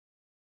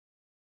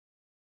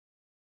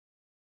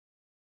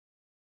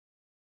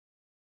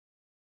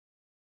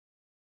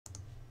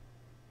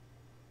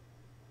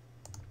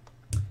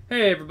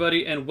Hey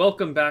everybody, and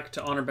welcome back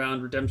to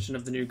Honorbound Redemption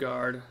of the New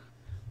Guard.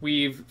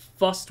 We've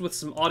fussed with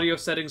some audio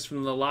settings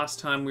from the last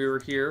time we were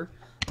here,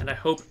 and I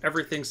hope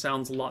everything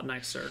sounds a lot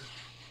nicer.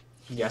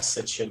 Yes,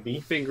 it should be.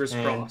 Fingers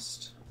And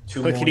crossed.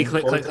 two more Clickety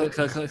click click important,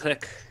 click click click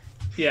click.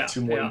 Yeah,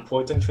 two more yeah.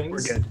 important We're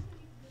things. good.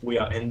 We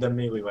are in the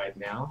melee right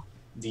now.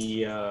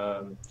 The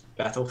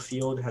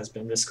battlefield has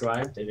been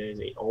described. It is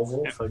a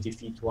oval, 30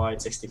 feet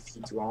wide, 60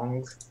 feet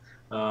long.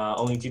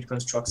 Only two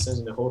constructions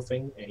in the whole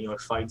thing, and you're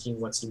fighting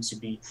what seems to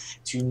be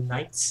two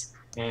knights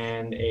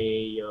and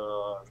a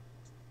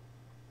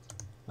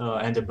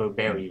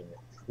barbarian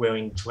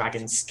wearing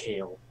dragon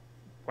scale.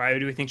 Why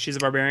do we think she's a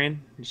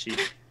barbarian? She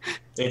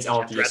It's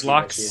obvious.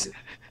 dreadlocks.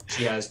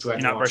 She has dreadlocks.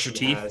 You not brush your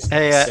she teeth? has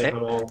Hey,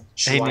 several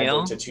hey, Neil?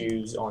 tribal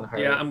tattoos on her.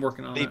 Yeah, I'm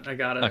working on it. I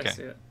got it. Okay. I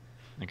see it.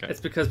 Okay.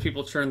 It's because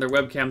people turn their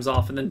webcams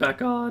off and then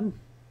back on.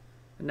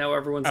 And now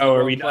everyone's in Oh, the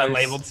are we wrong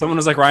place. unlabeled? Someone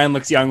was like, Ryan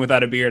looks young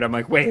without a beard. I'm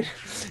like, wait,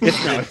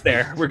 it's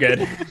there. We're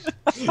good.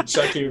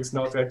 Chucky was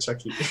not that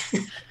Chucky.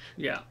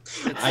 Yeah.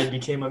 I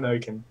became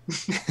American.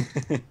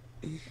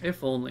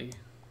 If only.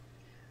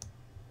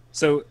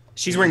 So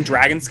she's wearing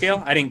dragon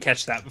scale. I didn't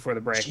catch that before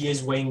the break. She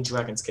is wearing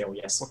dragon scale,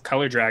 yes. What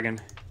color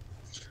dragon?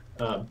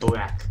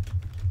 Black.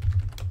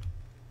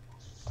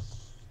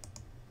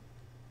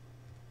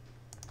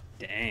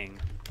 Dang.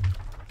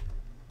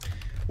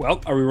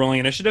 Well, are we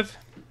rolling initiative?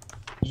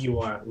 You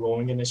are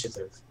rolling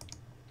initiative.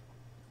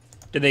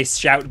 Do they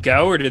shout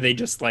go, or do they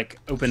just like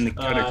open the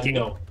other key?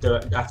 No.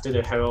 After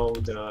the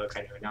herald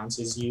kind of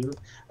announces you,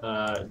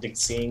 the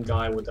same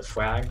guy with the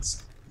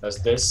flags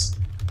does this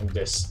and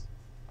this.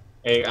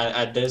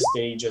 At this,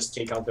 they just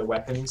take out their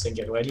weapons and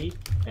get ready.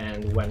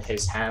 And when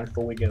his hand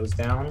fully goes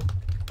down,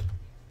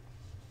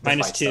 the fight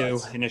 -2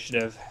 starts.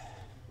 initiative.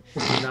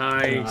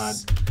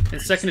 Nice.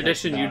 In second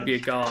edition, you'd be a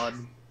god.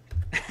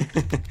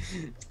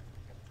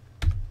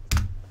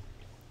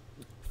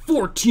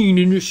 14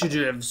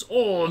 initiatives!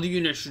 All the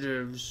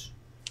initiatives!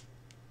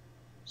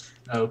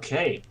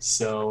 Okay,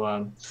 so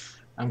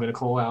I'm gonna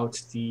call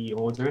out the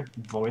order.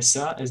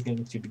 Vorsa is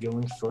going to be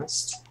going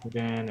first,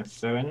 then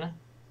Fern,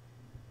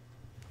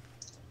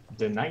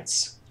 the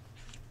Knights,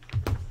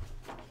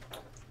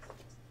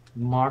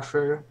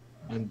 Marfer,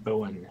 and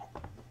Bowen.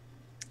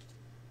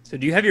 So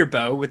do you have your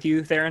bow with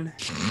you, Theron?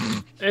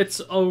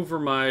 It's over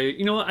my...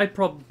 You know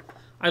what?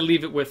 I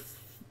leave it with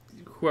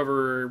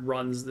whoever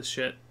runs the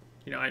shit.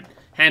 You know, I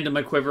hand him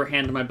my quiver,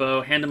 hand him my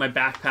bow, hand him my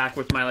backpack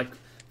with my,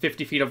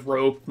 50 feet of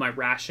rope, my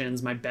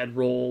rations, my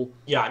bedroll.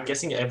 Yeah, I'm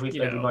guessing You know,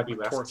 everybody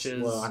left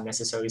torches.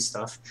 unnecessary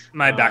stuff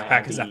My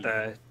backpack at is at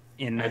the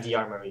inn. at the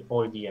armory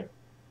or the inn.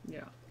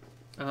 Yeah.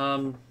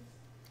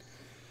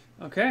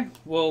 Okay.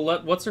 Well,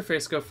 let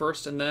What's-Her-Face go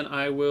first, and then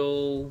I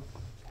will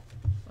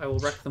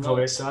wreck them all.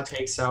 Vorsa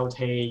takes out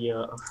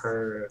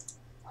her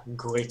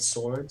great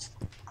sword,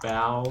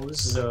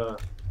 bows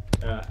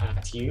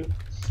at you,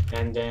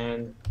 and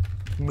then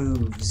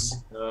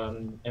moves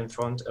in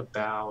front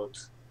about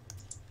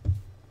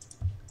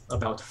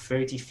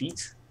 30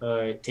 feet,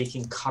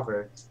 taking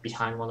cover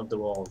behind one of the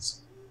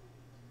walls.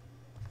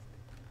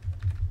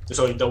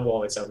 Sorry, the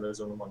wall itself,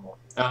 there's only one more.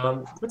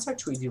 Let's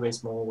actually do a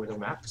small little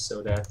map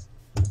so that...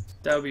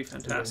 That would be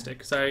fantastic,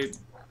 because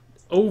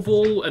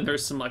oval, and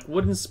there's some,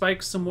 wooden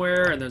spikes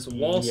somewhere, and there's a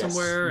wall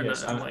somewhere, and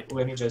yes. I'm like...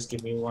 Let me just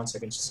give me 1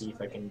 second to see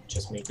if I can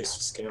just make this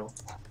scale.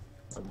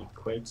 That'd be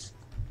great.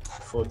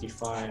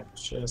 45,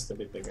 just a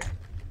bit bigger.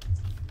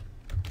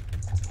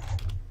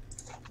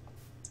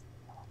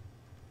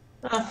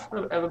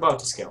 I'm about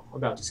to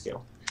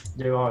scale.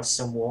 There are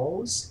some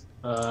walls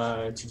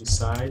to the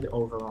side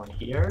over on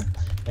here,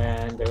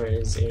 and there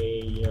is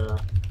a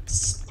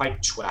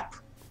spike trap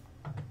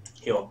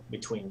here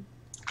between.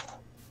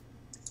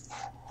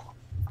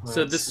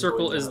 So this Let's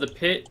circle roll is it the up.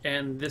 pit,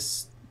 and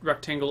this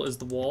rectangle is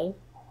the wall?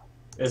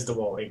 Is the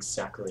wall,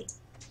 exactly.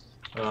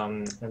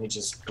 Let me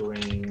just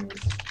bring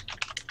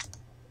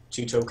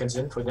 2 tokens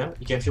in for them.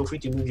 You can feel free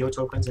to move your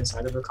tokens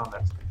inside of the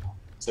combat.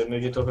 So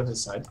move your tokens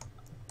inside.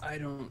 I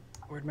don't...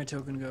 Where'd my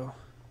token go?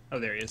 Oh,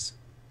 there he is.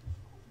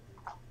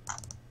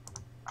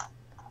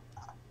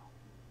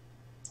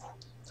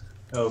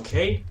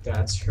 Okay,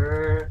 that's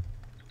her.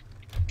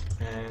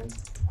 And...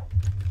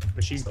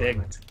 But she's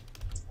big.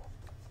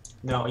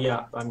 No,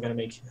 yeah, I'm gonna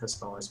make her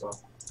small as well.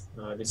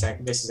 This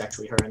is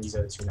actually her, and these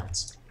are the 2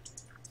 knights.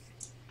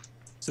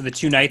 So the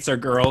 2 knights are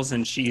girls,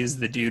 and she is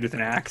the dude with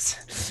an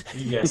axe.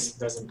 Yes,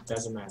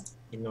 doesn't matter.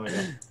 Ignore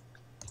that.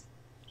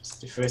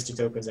 Just the first 2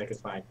 tokens I could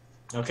find.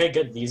 Okay,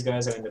 good. These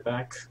guys are in the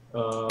back.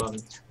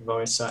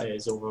 Varisa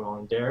is over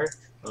on there.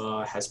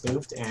 Has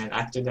moved, and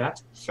after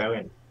that,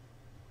 Farron.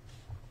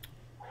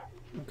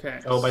 Okay.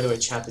 Oh, by the way,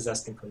 chat is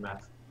asking for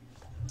map.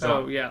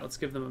 Oh, yeah, let's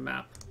give them a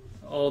map.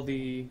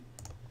 I'm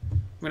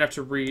gonna have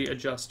to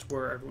readjust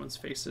where everyone's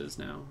face is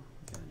now.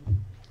 Okay.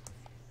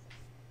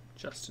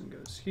 Justin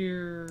goes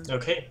here.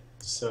 Okay,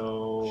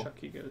 so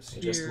Chucky goes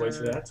here. just wait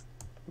for that.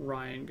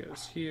 Ryan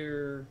goes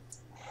here.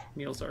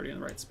 Neil's already in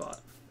the right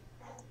spot.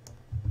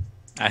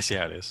 I see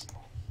how it is.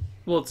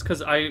 Well, it's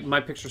because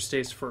my picture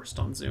stays first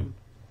on Zoom.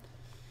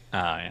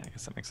 Yeah, I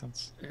guess that makes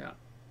sense. Yeah.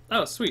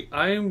 Oh, sweet.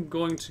 I am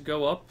going to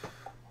go up.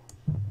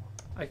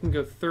 I can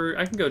go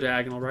I can go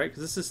diagonal, right?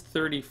 Because this is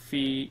 30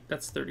 feet.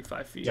 That's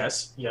 35 feet.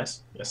 Yes,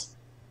 yes, yes.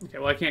 Okay,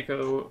 well, I can't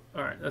go...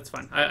 Alright, that's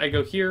fine. I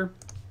go here.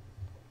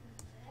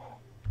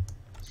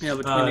 Yeah,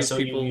 between these So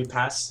people... you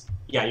pass...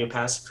 Yeah, you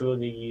pass through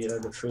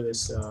through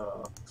this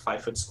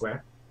 5-foot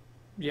square.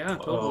 Yeah, Or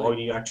totally.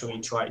 do you actually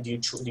try? Do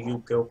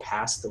you go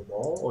past the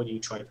wall, or do you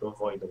try to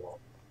avoid the wall?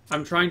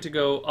 I'm trying to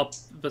go up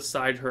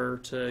beside her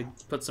to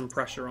put some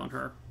pressure on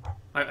her.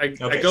 I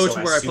Okay, go so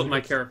to where I as put soon- my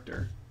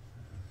character.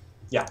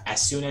 Yeah,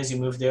 as soon as you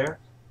move there,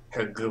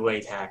 her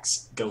great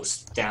axe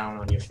goes down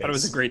on your face. I thought it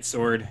was a great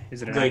sword.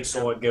 Is it an Great axe?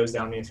 sword goes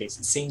down on your face.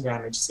 Same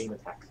damage, same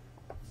attack.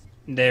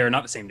 They're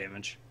not the same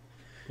damage.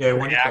 Yeah,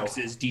 Great axe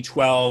is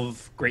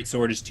D12. Great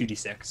sword is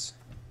 2D6.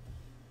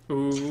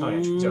 Ooh. Oh,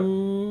 yeah,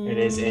 so it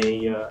is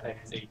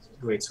a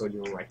great sword.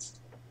 You're right.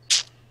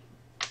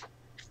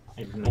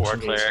 War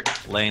cleric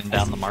laying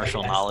down the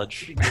martial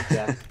knowledge.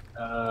 Yeah.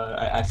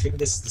 I think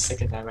this is the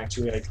second time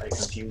actually I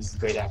confused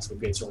great axe with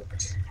great sword.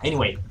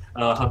 Anyway,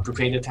 her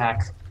great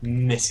attack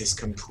misses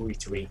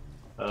completely,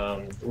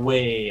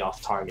 way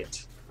off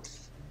target.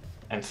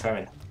 And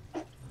Farron.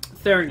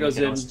 Theron goes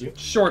Anything in, else to do?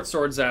 short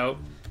swords out.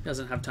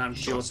 Doesn't have time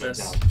to deal with Short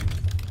this. swords out.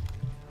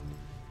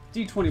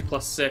 D20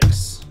 plus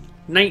 6.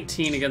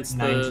 19 against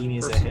 19 the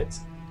is a person. hit,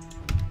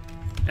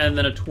 And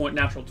then a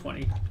natural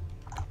 20.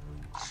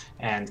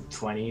 and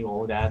 20.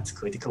 Oh, that's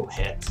critical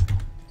hit.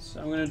 So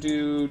I'm going to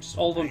do just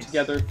all of them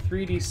together.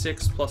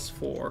 3d6 plus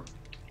 4.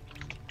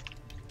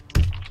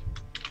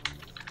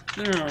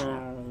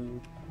 Oh.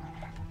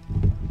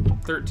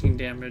 13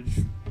 damage.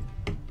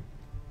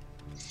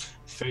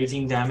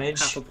 13 damage.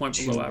 Half a point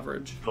to below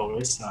average.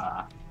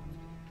 Larissa.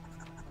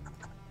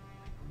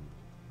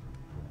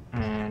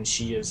 And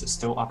she is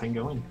still up and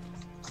going.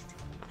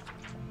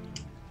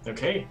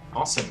 Okay,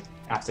 awesome.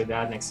 After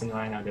that, next in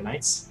line are the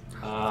knights.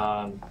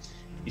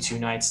 The two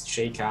knights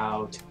shake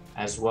out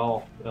as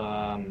well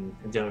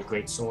their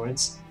great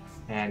swords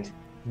and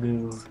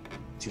move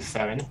to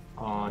Farron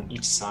on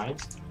each side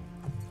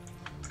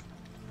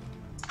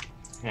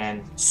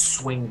and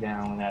swing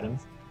down at him.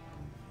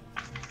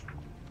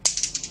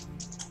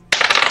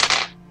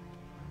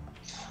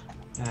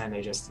 And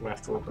they just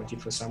left roll 20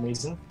 for some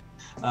reason.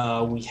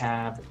 We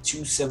have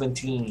two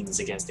 17s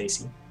against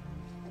AC.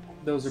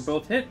 Those are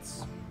both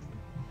hits.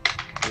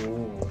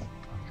 Ooh.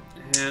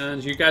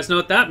 And you guys know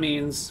what that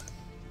means.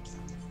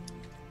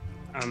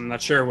 I'm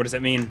not sure. What does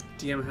that mean?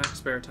 DM hack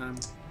spare time.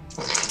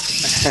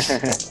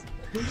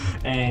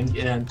 And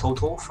in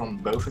total, from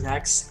both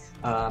attacks,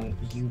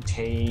 you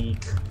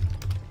take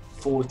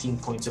 14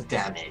 points of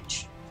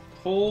damage.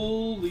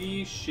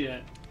 Holy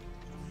shit.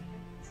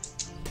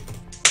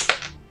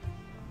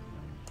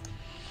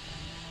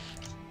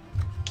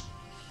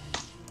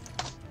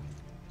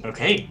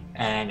 Okay,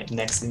 and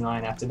next in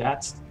line after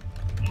that,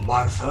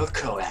 Martha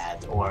Coad,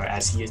 or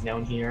as he is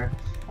known here,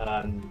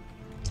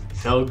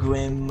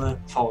 Pilgrim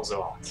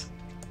Falzart.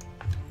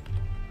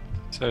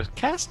 So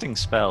casting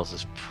spells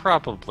is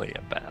probably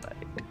a bad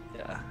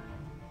idea.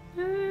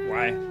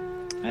 Why?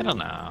 I don't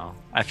know.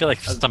 I feel like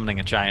summoning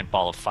a giant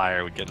ball of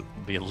fire would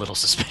be a little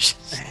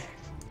suspicious.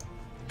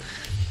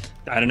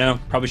 I don't know.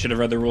 Probably should have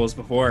read the rules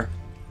before.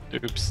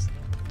 Oops.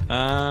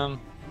 I'll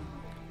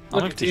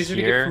Look, move it's to easier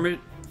here. to get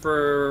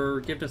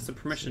forgiveness of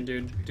permission,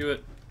 dude. Do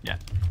it. Yeah.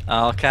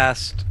 I'll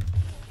cast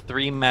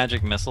 3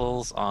 magic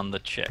missiles on the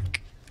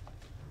chick.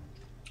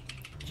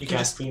 You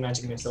cast 3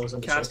 magic missiles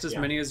on the Cast chick, as yeah.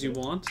 many as you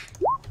want.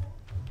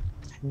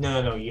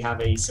 No, you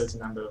have a certain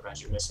number of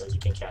magic missiles you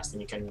can cast,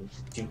 and you can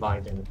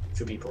divide them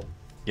to people.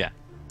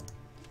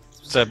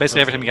 So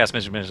basically, every time you cast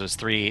magic missiles, there's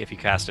 3. If you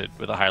cast it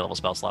with a higher level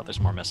spell slot, there's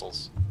more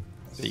missiles.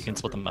 So you can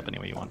split them up any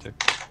way you want to.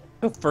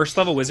 The first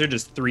level wizard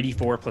does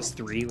 3d4 plus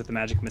 3 with the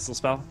magic missile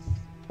spell,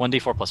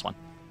 1d4 plus 1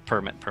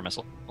 per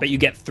missile. but you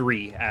get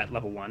 3 at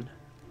level 1.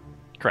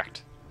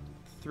 Correct.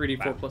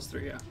 3d4 Wow. plus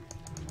 3,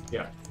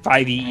 yeah.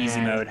 5e easy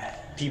And mode.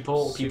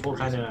 People Super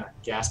kind of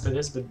gasp at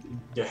this, but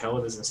the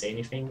hell doesn't say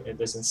anything. It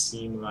doesn't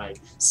seem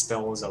like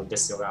spells are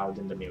disallowed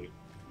in the melee.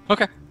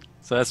 Okay.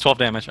 So that's 12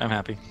 damage. I'm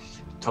happy.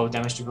 12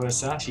 damage to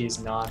Marissa. She is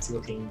not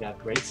looking that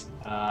great.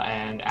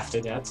 And after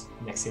that,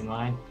 next in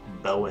line,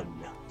 Bowen.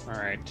 All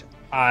right.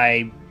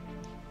 I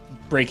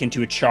break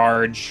into a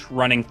charge,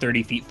 running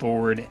 30 feet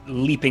forward,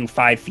 leaping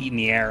 5 feet in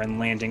the air, and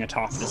landing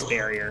atop this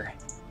barrier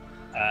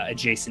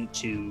adjacent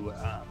to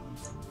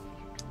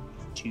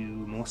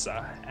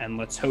Melissa. And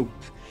let's hope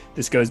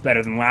this goes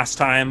better than last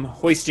time.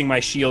 Hoisting my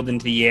shield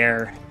into the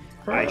air,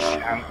 I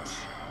shout,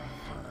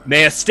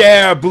 "May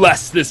Astaire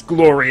bless this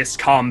glorious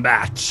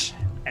combat!"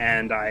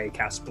 And I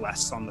cast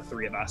Bless on the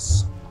 3 of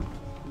us.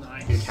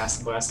 You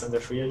cast Blast on the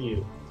 3 of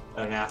you.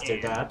 And after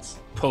that,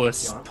 Pull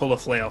Yeah. a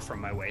flail from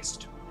my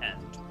waist. And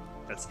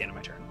that's the end of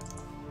my turn.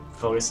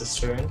 Varissa's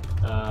turn.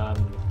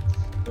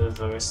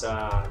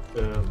 Varissa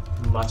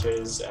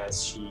mutters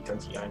as she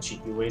continues, and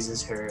she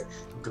raises her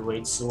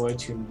great sword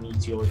to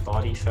meet your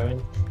body,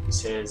 Farron. He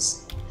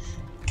says,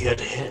 "Good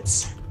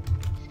hits."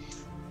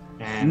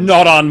 And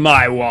Not on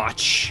my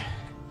watch.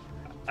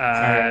 Do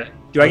I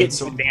Great get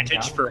sword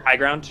advantage down. for high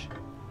ground?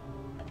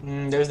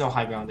 There's no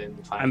high ground in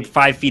 5 I'm feet.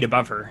 5 feet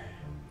above her.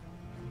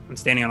 I'm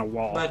standing on a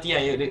wall. But yeah,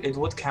 it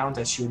would count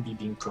as she would be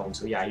being prone.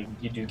 So yeah,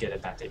 you do get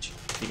advantage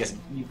because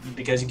you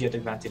get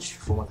advantage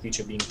for one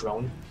creature being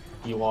prone.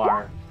 You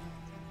are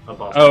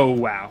above. Oh,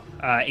 wow.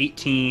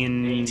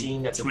 18,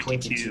 18. That's a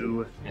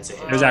 22. That's a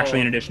hit. There's actually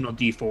an additional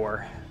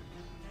D4.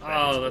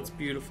 Oh, that's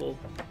beautiful.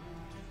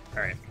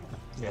 All right.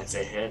 That's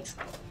a hit.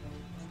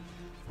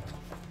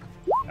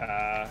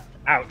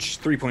 Ouch.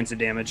 3 points of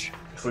damage.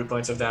 3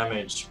 points of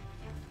damage.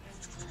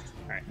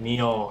 Alright.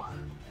 Neo,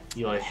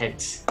 you are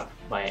hit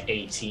by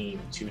 18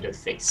 to the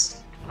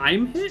face.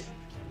 I'm hit?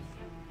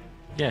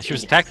 Yeah, she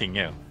was attacking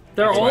you.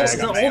 They're That's all why I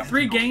got my all ammo.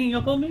 3 ganging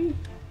up on me?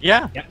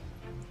 Yeah.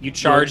 You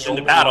charged You're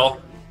into the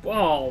battle.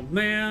 Oh,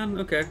 man.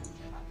 Okay.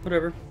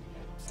 Whatever.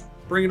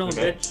 Bring it on,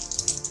 Okay.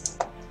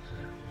 bitch.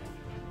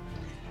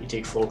 You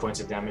take 4 points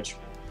of damage.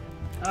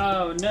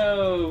 Oh,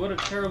 no. What a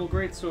terrible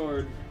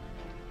greatsword.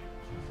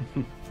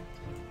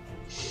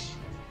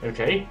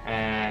 Okay,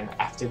 and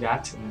after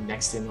that,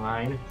 next in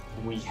line,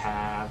 we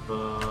have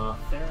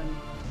Theron.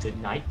 the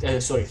knight.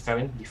 Sorry,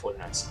 Farron before the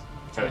knights.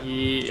 Farron.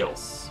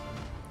 Yes.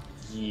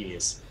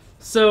 Yes.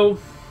 So,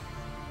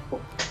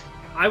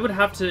 I would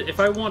have to, if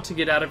I want to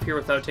get out of here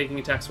without taking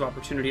attacks of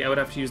opportunity, I would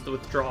have to use the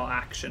withdraw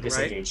action, right?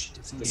 Disengage.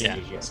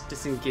 Disengage, yes.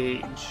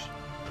 Disengage.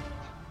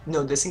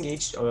 No,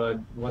 disengage,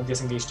 what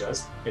disengage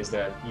does is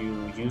that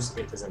you use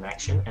it as an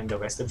action, and the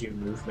rest of your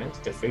movement,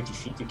 the 30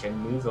 feet, you can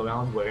move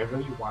around wherever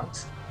you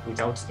want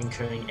without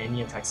incurring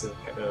any attacks of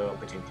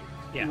opportunity.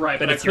 Yeah, Right,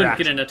 but I it's your couldn't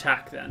get action. an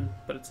attack then.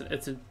 But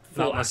it's a Not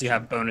full unless action. you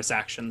have bonus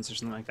actions or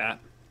something like that.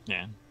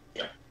 Yeah.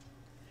 Yeah.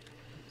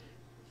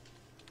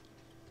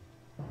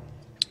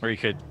 Or you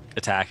could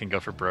attack and go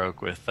for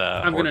broke with.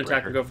 I'm going to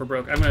attack and go for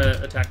broke. I'm going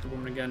to attack the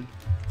woman again.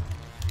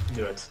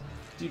 Do it.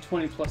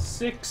 D20 plus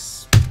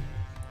 6,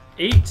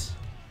 8,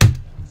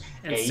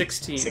 and 8,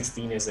 16.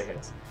 16 is a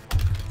hit.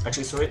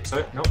 Actually, sorry,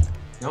 no.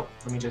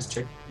 Let me just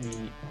check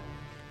the.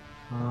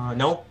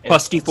 No.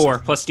 Plus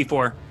D4, plus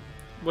D4.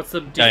 What's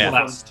the D4? Yeah, yeah.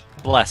 Blessed.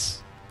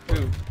 Bless.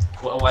 Two.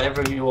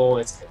 Whatever you roll,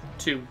 it's a hit.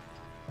 2.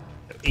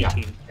 18.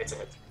 Yeah, it's a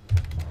hit.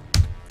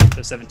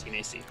 So 17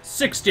 AC.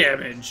 6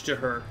 damage to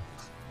her.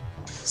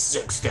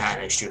 6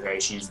 damage to her.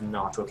 She's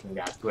not looking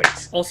that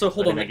great. Also,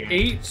 hold But on, then again,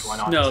 8? why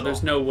not No, as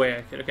there's well? no way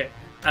I could. Okay.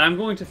 And I'm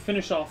going to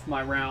finish off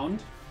my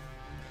round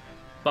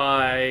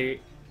by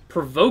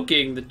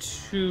provoking the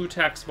 2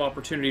 attacks of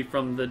opportunity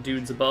from the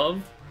dudes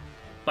above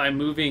by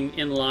moving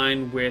in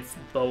line with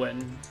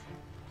Bowen.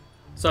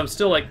 So I'm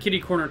still like kitty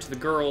corner to the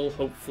girl,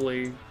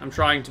 hopefully. I'm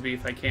trying to be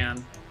if I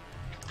can.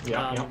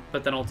 Yeah.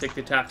 But then I'll take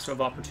the attacks of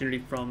opportunity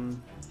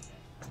from...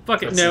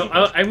 Fuck it, Let's no, see.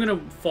 I'm going to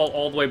fall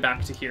all the way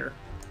back to here.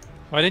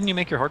 Why didn't you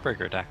make your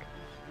Hordebreaker attack?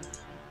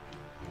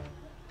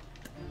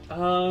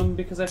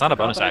 Because I It's not a forgot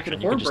bonus that I action,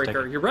 could you can just Hordebreaker.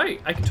 take it. You're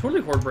right, I can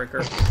totally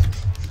Hordebreaker.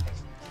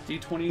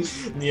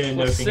 D20 Yeah,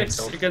 plus nothing 6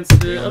 himself. against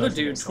the Yeah, other nothing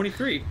dude, himself.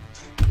 23.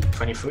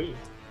 23.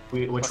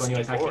 Which Plus one are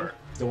you attacking? D4.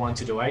 The one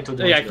to the right or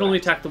the Oh, yeah, one I to can the only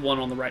right? attack the one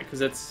on the right,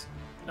 because it's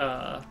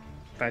 5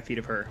 feet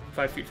of her.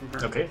 5 feet from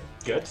her. Okay,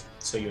 good.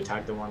 So you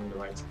attack the one on the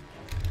right.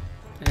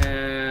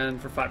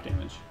 And for 5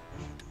 damage.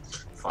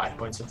 5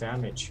 points of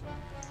damage.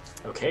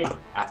 Okay,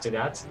 after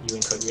that, you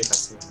incur the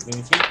attacks of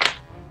opportunity.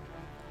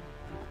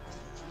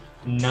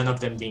 None of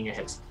them being a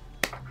hit.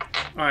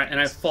 Alright, and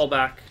I fall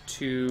back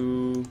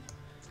to...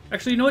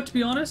 Actually, you know what, to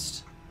be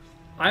honest?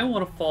 I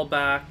want to fall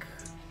back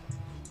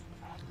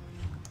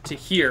to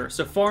here.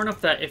 So far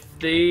enough that if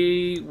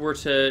they were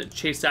to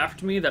chase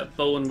after me, that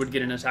Bowen would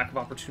get an attack of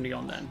opportunity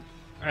on them.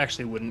 I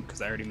actually wouldn't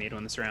because I already made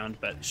one this round,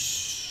 but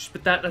Shh,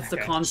 but that's the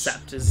Okay.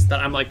 concept, is that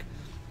I'm like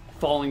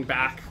falling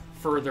back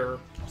further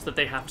so that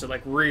they have to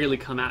like really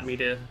come at me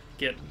to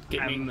get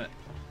me.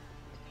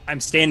 I'm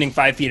standing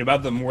 5 feet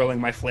above them, whirling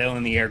my flail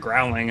in the air,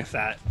 growling, if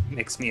that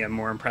makes me a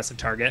more impressive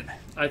target.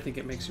 I think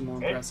it makes you more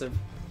Okay. impressive.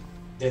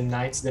 The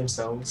knights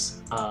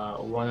themselves,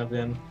 one of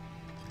them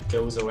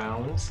goes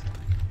around.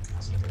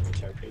 So let me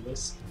calculate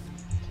this.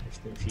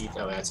 15 feet,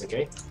 oh that's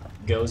okay.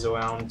 Goes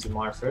around to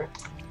Martha.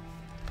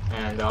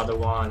 And the other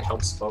one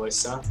helps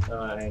Boissa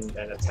and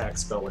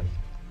attacks Bowen.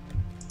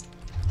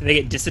 Do they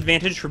get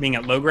disadvantage for being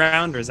at low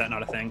ground, or is that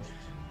not a thing?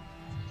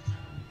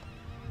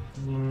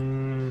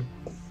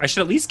 I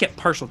should at least get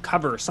partial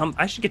cover.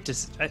 I should get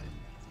at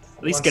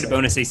least One get a second.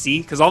 bonus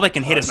AC, because all they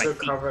can hit is my Partial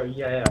feet. cover,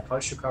 yeah,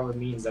 partial cover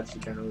means that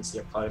you can only see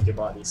a part of your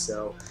body,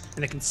 so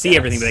And they can see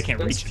everything, but they can't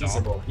that's reach it all.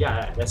 feasible.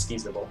 Yeah, that's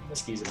feasible.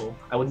 That's feasible.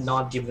 I would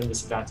not give them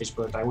disadvantage,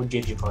 but I would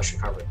give you partial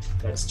cover.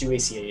 That's 2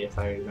 ACA if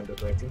I remember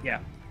correctly. Yeah.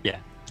 Yeah.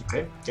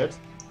 Okay, good.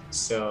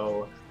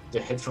 So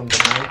the hit from the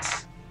knight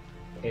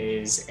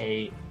is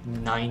a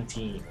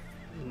 19.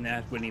 And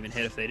that wouldn't even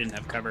hit if they didn't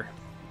have cover.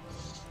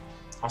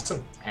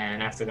 Awesome.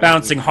 And after that,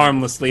 Bouncing we-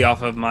 harmlessly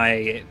off of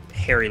my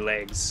hairy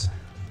legs.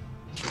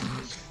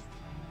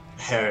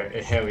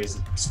 Hair is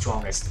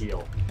strong as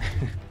steel.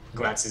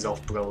 Glances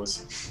off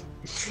bros.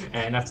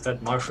 And after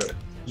that, Martha,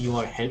 you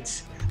are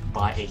hit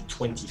by a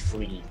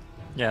 23.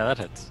 Yeah, that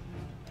hits.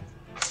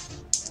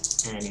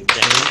 And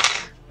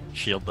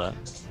Shield that.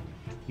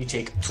 you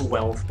take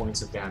 12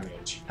 points of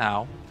damage.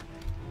 Ow.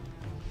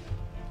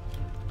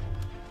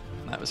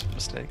 That was a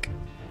mistake.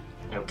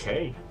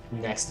 Okay.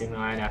 Next in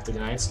line after the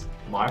knights,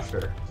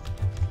 Martha.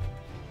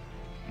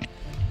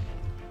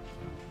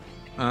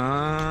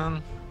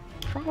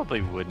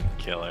 Probably wouldn't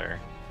kill her.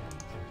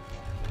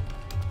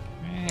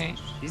 Right.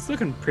 She's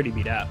looking pretty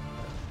beat up.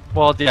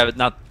 Well, yeah, but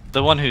not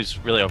the one who's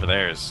really over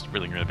there is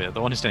really bad.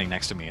 The one who's standing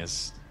next to me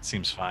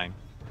seems fine.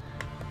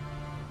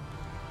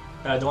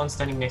 The one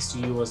standing next to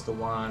you was the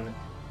one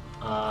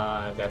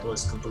that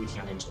was completely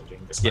uninjured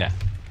during this fight. Yeah.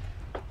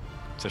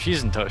 So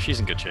she's in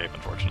good shape,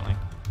 unfortunately.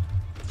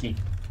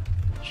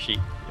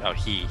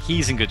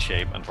 He's in good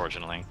shape,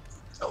 unfortunately.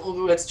 Oh,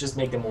 let's just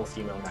make them all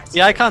female knights.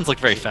 The icons look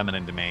very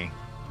feminine to me.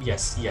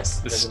 Yes.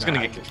 This is gonna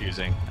get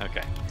confusing.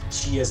 Okay.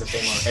 She is a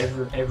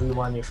female.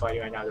 Everyone you're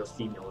fighting right now, they're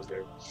females.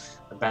 They're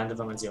a band of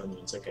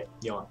Amazonians. Okay,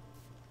 go on.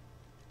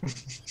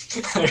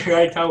 I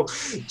like how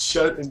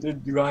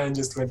Ryan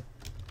just went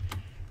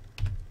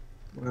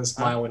a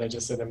smile when I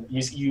just said them.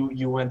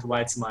 You went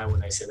wide smile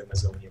when I said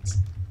Amazonians.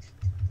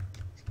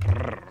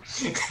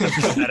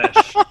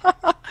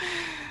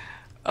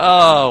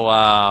 Oh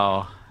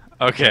wow.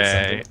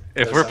 Okay.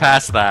 If we're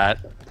past that,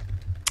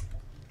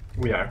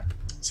 we are.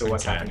 So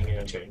what's Okay. happening in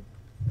your turn?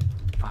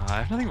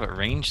 I have nothing but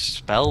ranged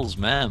spells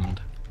memmed,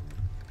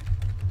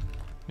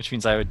 which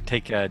means I would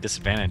take a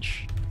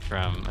disadvantage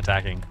from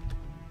attacking,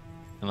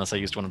 unless I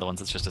used one of the ones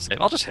that's just a save.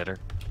 I'll just hit her.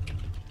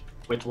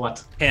 With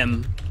what?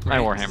 Him. My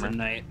right, Warhammer. is a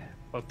knight.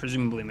 Well,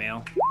 presumably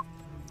male.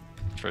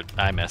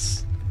 I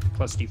miss.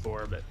 Plus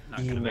D4, but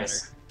not You gonna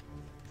miss.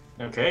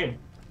 Okay.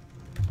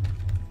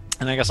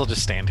 And I guess I'll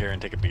just stand here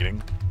and take a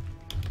beating.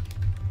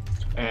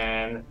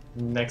 And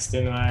next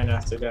in line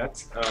after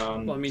that,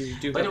 Well, I mean, you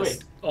do By the have way-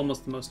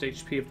 almost the most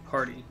HP of the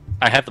party.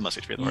 I have the most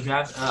HP of the you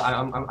party.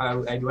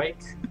 have. I'd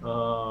like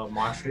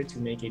Martha to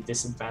make a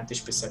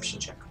disadvantage perception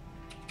check.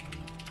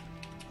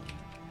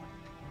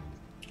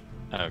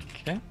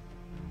 Okay.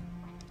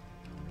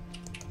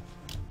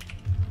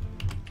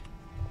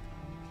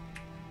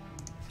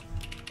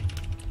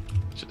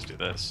 Let's just do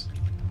this.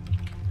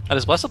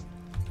 Does Bless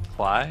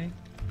apply?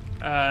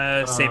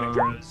 Saving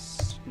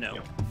throws. No.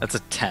 Yep. That's a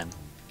 10.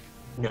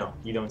 No,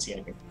 you don't see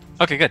anything.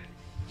 Okay, good.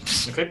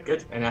 Okay,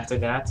 good. And after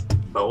that,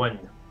 Bowen.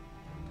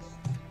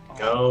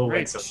 Go, Right.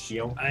 Wings of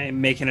Steel. I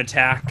make an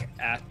attack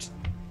at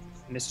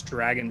Miss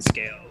Dragon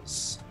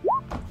Scales.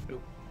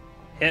 Ooh.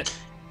 Hit.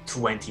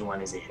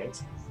 21 is a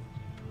hit.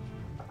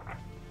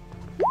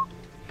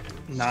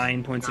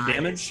 9 points of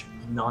damage.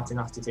 Not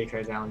enough to take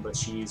her down, but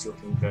she is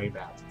looking very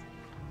bad.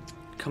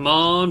 Come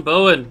on,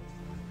 Bowen.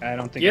 I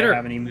don't think Get I her.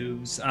 have any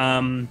moves.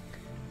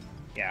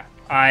 Yeah.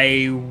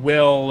 I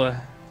will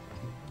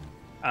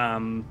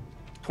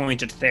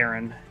point at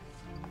Theron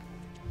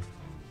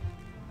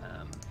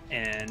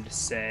and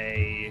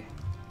say,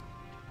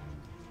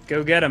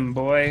 "Go get him,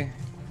 boy,"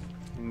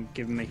 and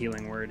give him a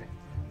healing word.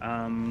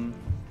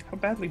 How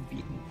badly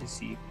beaten is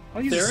he?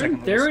 I'll use a second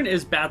level Theron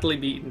is badly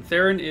beaten.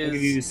 Theron I'll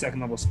use a is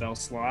second level spell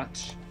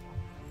slot.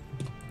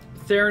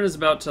 Theron is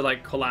about to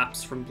like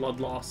collapse from blood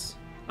loss.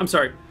 I'm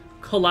sorry,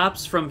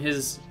 collapse from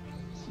his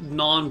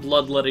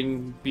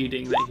non-bloodletting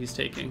beating that he's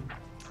taking.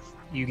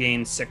 You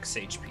gain 6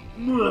 HP.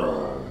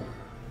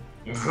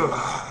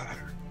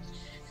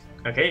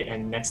 Okay,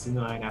 and next in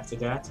line after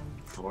that,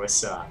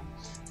 Florissa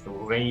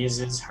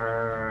raises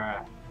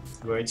her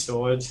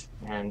greatsword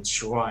and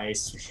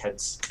tries to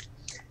hit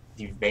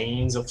the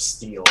veins of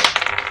steel,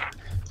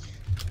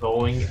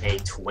 throwing a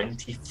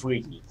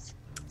 23. Is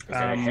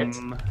that a hit?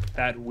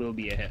 That will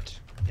be a hit.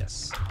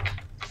 Yes.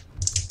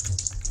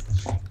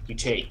 You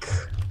take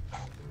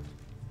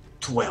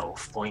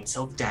 12 points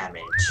of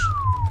damage.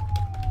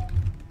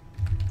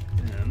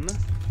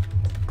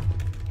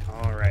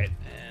 All right,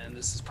 and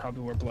this is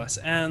probably where Bless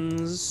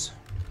ends.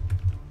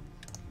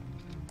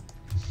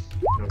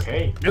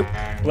 Okay. Nope.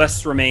 And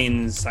Bless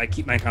remains. I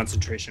keep my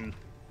concentration.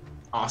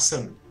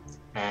 awesome.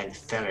 And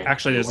Theron.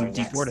 Actually, there's you a are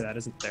D4 to next. that,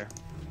 isn't there?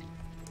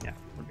 Yeah,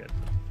 we're good.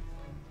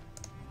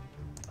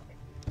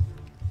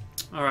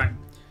 All right.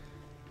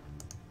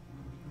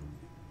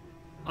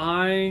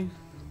 I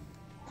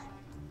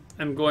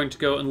am going to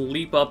go and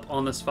leap up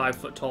on this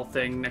 5-foot-tall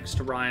thing next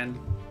to Ryan.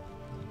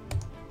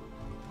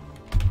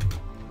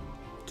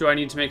 Do I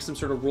need to make some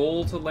sort of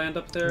roll to land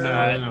up there?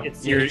 No.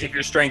 It's Yeah, if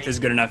your strength is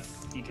good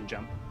enough, you can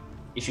jump.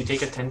 If you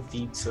take a 10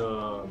 feet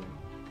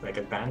like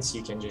advance,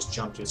 you can just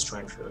jump your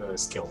strength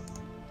skill.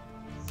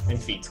 And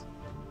feet.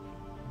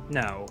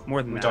 No,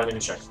 more than Without that. any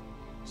check.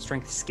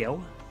 Strength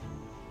skill?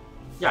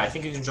 Yeah, I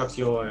think you can jump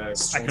your I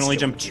strength can only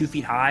skill. jump 2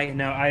 feet high.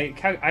 No, I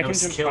can No, jump.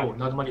 skill, 5.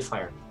 not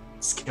modifier.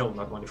 Skill,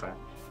 not modifier.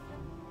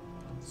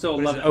 So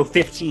What is it? 11. Oh,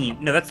 15.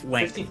 No, that's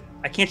length. 15.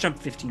 I can't jump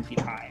 15 feet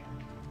high.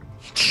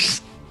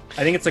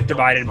 I think it's like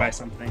divided by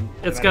something.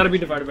 It's got to be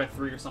divided by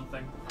 3 or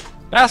something.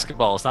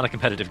 Basketball is not a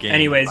competitive game.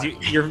 Anyways,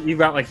 you've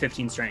got like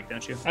 15 strength,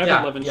 don't you? I have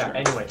Yeah, 11 yeah,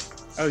 strength. anyway.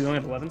 Oh, you only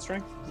have 11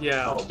 strength?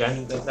 Yeah. Oh,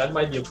 then that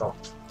might be a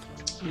problem.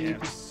 Yeah.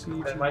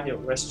 That might be a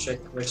let's check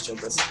this.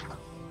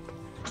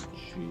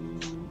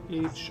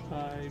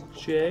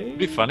 GHIJ. It'd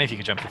be funny if you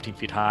could jump 15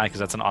 feet high, because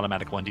that's an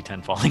automatic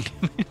 1d10 falling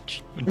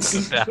damage. When you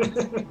go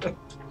down.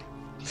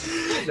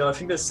 No, I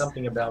think there's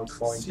something about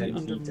falling See 10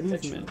 under feet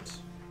eventually.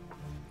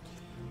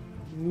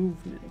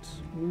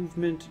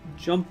 Movement,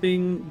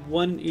 jumping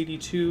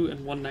 182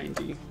 and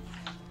 190.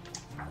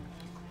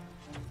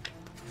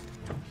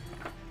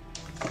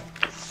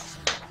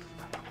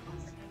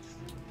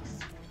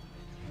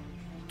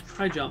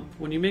 High jump.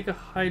 When you make a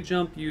high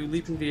jump, you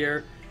leap into the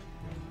air.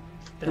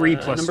 3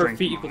 plus number of strength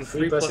feet equal to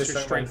 3 plus your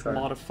strength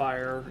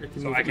modifier. modifier. If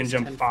you So move I at can least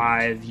jump 10 feet.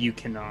 5. You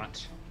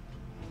cannot.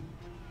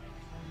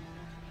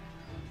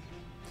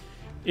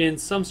 In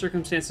some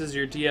circumstances,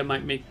 your DM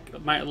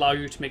might allow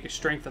you to make a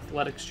strength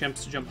athletics jump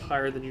to jump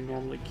higher than you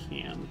normally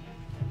can.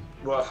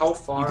 Well, how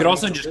far? You could are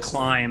also from just this?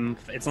 climb.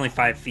 It's only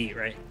 5 feet,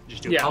 right?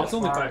 Just do it. Yeah, How it's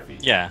only far- 5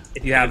 feet. Yeah.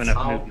 If you have It's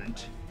enough how-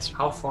 movement.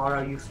 How far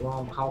are you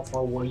from? How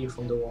far were you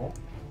from the wall?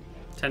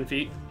 10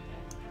 feet.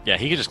 Yeah,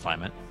 he could just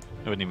climb it.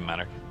 It wouldn't even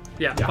matter.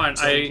 Yeah, Yeah, fine.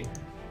 so-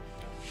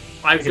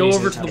 I can go use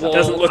over it to the as- wall. It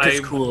doesn't look as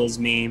I- cool as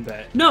me,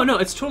 but No,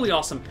 it's totally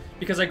awesome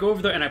because I go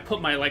over there and I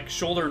put my like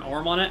shoulder and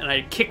arm on it and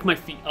I kick my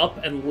feet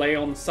up and lay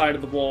on the side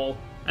of the wall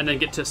and then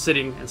get to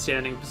sitting and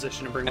standing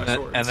position and bring my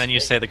swords. And then you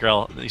say to the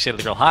girl,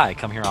 "Hi,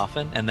 come here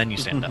often," and then you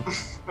stand up.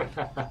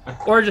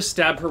 Or I just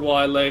stab her while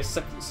I lay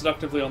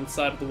seductively on the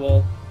side of the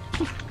wall.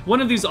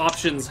 One of these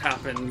options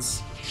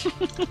happens,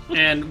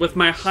 and with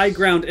my high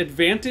ground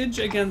advantage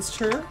against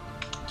her,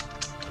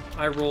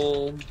 I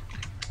roll.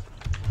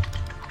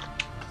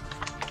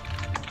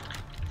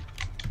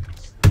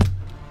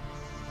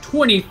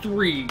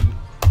 "23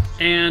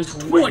 and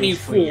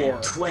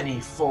 24.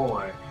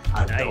 24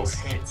 are Nice. those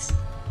hits.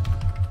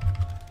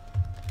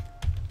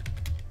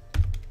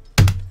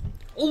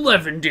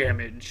 11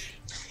 damage.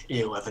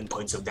 11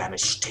 points of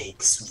damage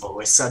takes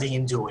Vorissa the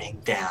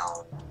Enduring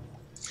down.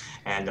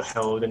 And the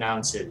herald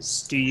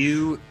announces. did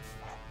you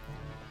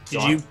Go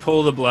on.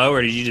 pull the blow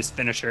or did you just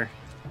finish her?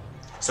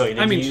 So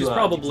I mean, she's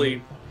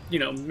probably,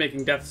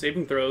 making death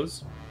saving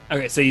throws.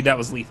 Okay, so that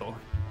was lethal.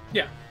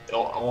 Yeah.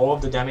 all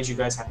of the damage you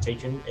guys have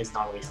taken is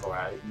not lethal.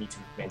 I need to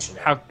mention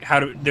that.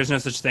 There's no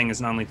such thing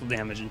as non-lethal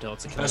damage until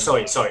it's a kill.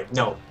 Sorry,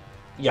 no.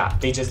 Yeah,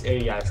 they just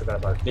I forgot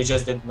about it. They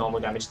just did normal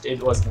damage.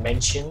 It was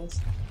mentioned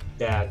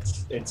that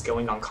it's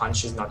going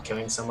unconscious, not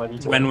killing somebody.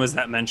 When was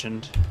that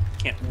mentioned?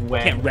 Can't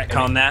When-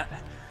 retcon that.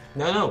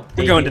 No.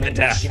 We're going to the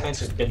death. She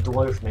mentioned the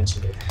dwarf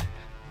mentioned it.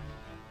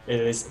 It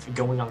is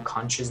going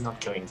unconscious, not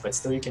killing, but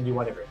still you can do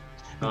whatever.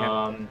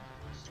 Yeah.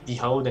 The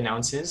herald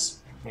announces,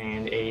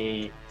 and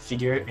a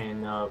figure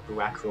in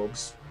black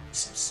robes,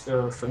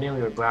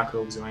 familiar black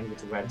robes lined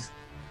with red,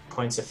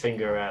 points a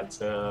finger at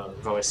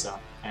Vorissa,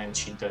 and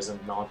she does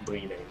not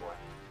breathe anymore.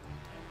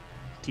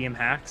 TM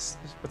hacks.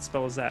 What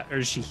spell is that? Or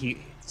is she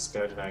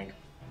Spare divine.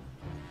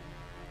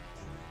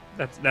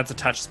 That's a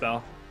touch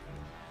spell.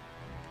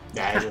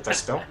 That is a touch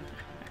spell.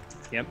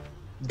 Yep.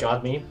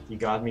 Got me. You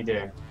got me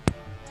there.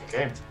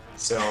 Okay.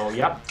 So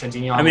yep.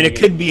 Continue on. I mean, with it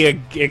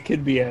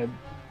could be a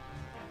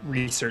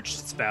research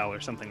spell or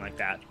something like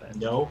that. But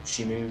No,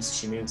 she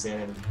moves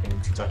in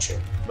and to touch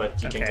her,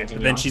 but you can okay. continue.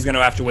 But then on. she's going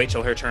to have to wait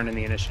till her turn in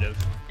the initiative.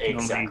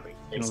 Exactly.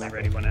 Can only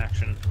ready one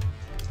action.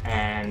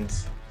 And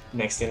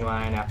next in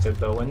line after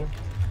Bowen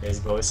is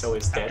Vorissa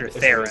is dead. After If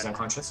Theron. is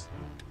unconscious.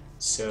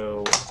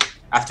 So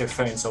after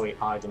Theron, sorry,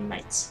 are the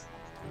knights.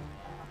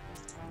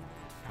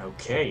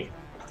 Okay,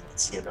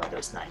 let's see about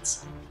those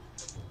knights.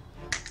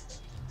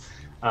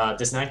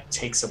 This knight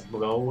takes a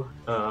blow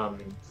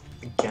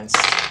against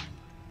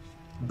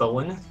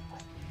Bowen,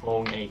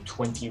 on a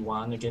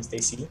 21 against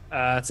AC.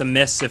 It's a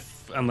miss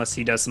unless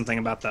he does something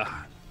about the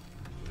high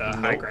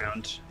Nope.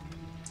 ground.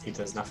 He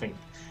does nothing.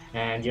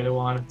 And the other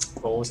one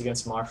rolls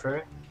against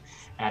Martha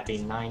at a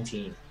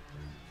 19.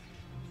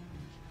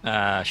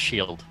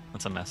 Shield.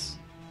 That's a miss.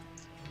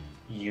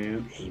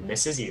 He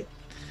misses you.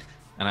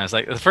 And I was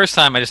like, the first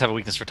time I just have a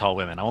weakness for tall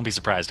women. I won't be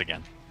surprised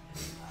again.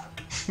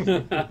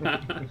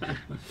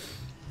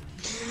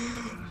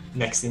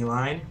 Next in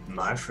line,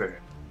 Martha.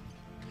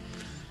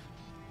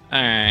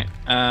 Alright.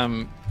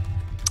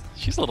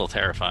 She's a little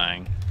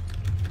terrifying.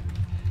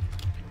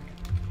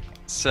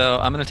 So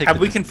I'm gonna take Have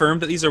we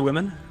confirmed that these are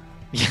women?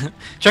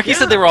 Chucky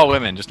said they were all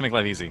women, just to make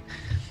life easy.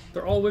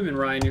 They're all women,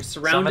 Ryan. You're So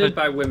surrounded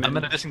by women. I'm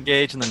gonna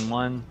disengage and then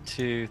 1,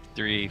 2,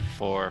 3,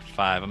 4,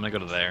 5. I'm gonna go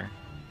to there.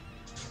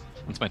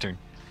 It's my turn.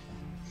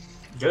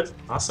 Good,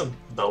 awesome.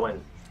 Bowen.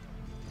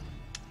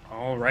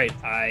 All right,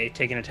 I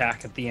take an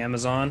attack at the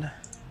Amazon.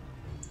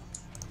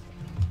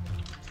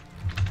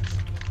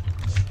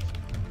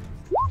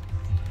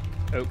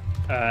 Oh,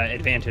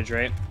 advantage,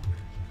 right?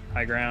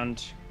 High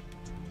ground.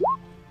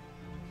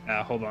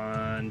 Hold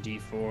on,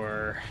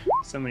 D4.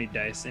 So many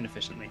dice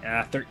inefficiently.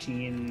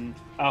 13.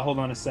 Hold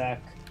on a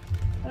sec.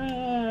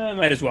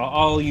 Might as well.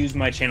 I'll use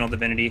my channel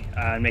divinity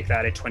and make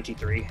that a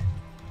 23.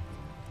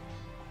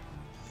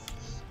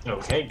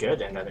 Okay,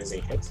 good, and that is a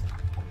hit.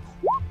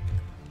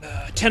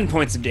 10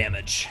 points of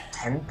damage.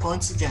 10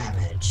 points of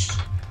damage.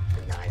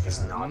 The knight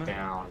is not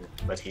down,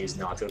 but he is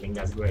not looking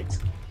that great.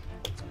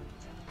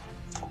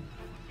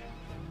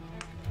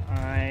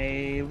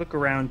 I look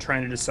around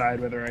trying to decide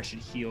whether I should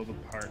heal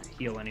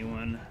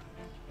anyone.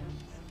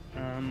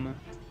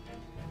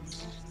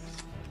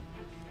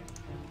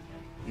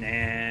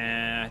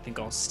 Nah, I think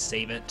I'll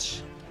save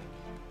it.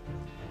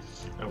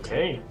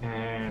 Okay,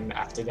 and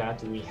after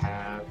that we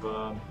have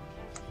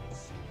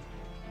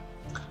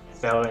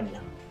Felon.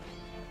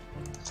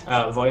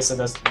 Voice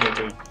does make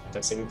a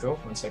dex saving throw.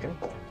 1 second.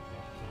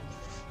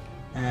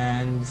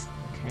 And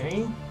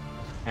okay,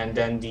 and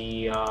then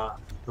the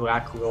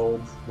black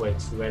robe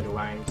with red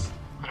lines.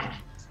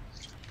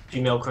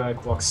 Female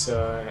cleric walks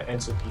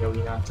into the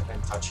arena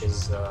and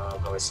touches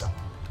Larissa,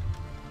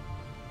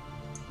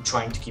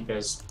 trying to keep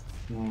as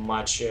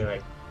much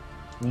like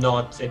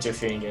not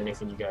interfering in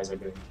anything you guys are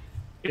doing.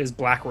 Is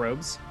black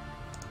robes?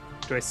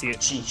 Do I see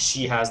it?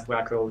 She has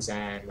black robes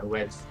and a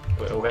red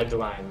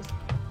line.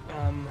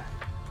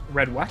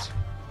 Red what?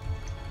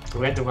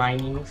 Red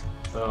lining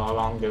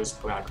along those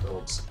black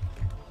robes.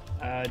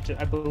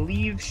 I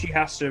believe she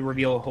has to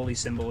reveal a holy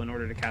symbol in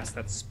order to cast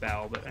that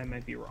spell, but I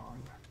might be wrong.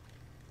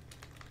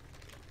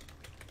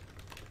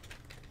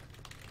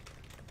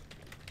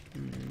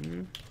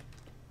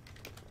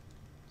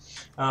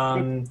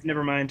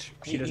 Never mind.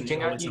 She doesn't need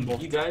a holy symbol.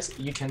 You guys,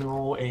 you can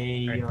roll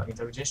a Right.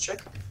 intelligence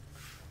check.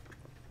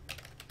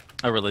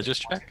 A religious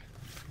check?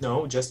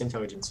 No, just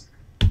intelligence.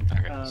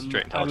 Okay,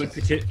 straight I would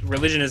intelligence.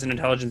 religion is an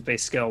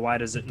intelligence-based skill. Why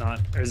does it not?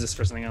 Or is this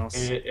for something else?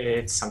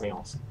 It's something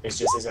else. It's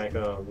just as like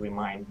a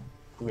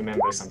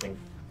remember something.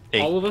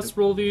 8. All of us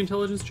roll the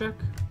intelligence check.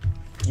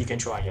 You can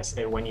try, yes.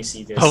 When you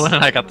see this. Owen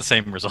and I got the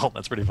same result.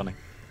 That's pretty funny.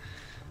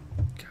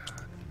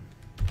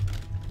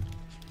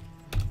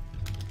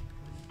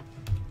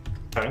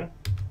 Turn.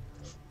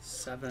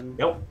 7.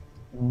 Nope.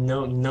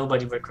 No,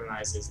 nobody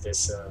recognizes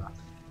this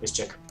this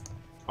chick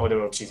or the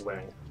robe she's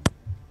wearing.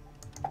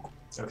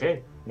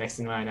 Okay, next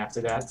in line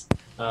after that,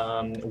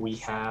 we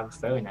have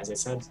Farron, as I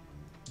said.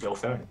 Go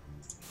Farron.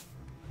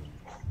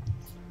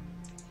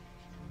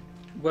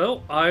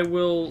 Well, I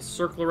will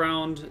circle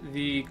around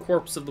the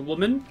corpse of the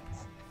woman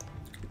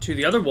to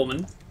the other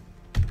woman.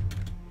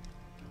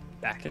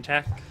 Back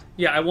attack.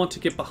 Yeah, I want to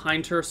get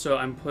behind her, so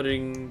I'm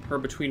putting her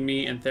between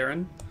me and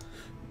Theron.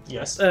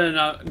 Yes.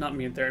 Not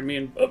me and Theron, me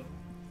and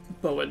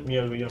Bowen.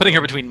 Yeah. Putting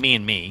her between me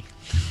and me.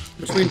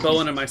 Between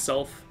Bowen and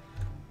myself.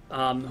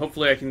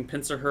 Hopefully I can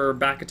pincer her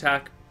back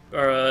attack,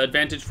 or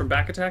advantage from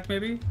back attack,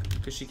 maybe?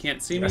 Because she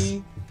can't see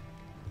me.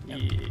 Yep.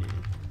 Yeah.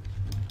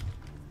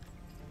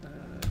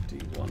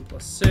 D1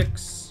 plus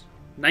 6.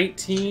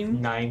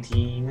 19.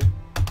 19.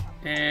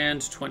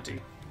 And 20.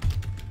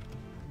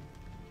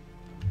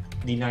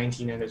 The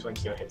 19 and the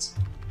 20 are hits.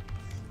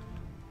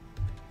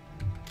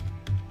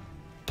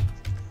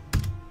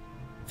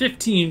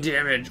 15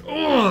 damage.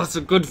 Oh, that's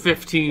a good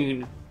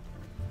 15.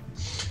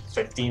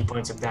 15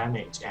 points of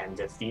damage, and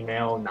the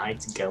female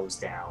knight goes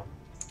down.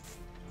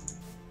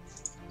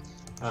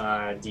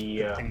 And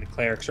the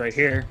cleric's right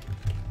here.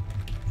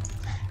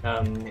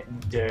 Her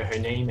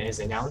name is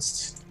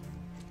announced.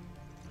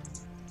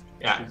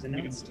 Yeah, She's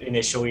announced.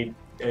 initially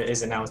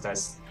is announced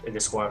as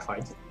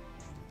disqualified.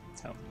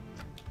 Oh.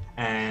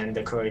 And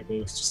the cleric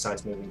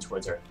starts moving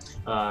towards her.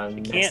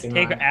 Can't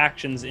take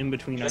actions in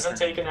between. Doesn't our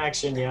take an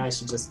action. Yeah,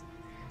 she just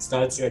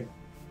starts. It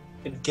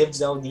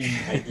gives out the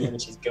idea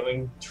that she's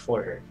going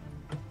for her.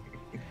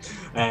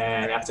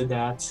 And after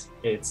that,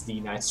 it's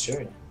the knight's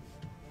turn.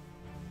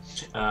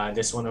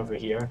 This one over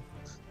here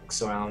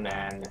looks around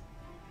and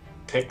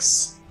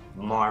picks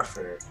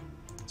Martha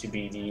to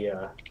be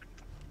the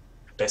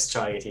best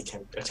target he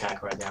can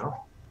attack right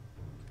now.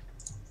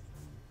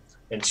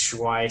 And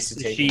tries to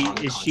take him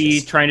Is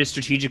she trying to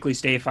strategically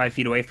stay 5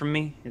 feet away from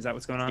me? Is that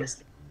what's going on?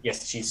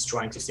 Yes, she's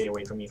trying to stay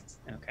away from you.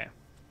 Okay.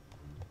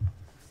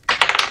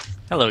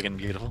 Hello again,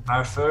 beautiful.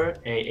 Martha,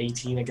 a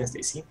 18 against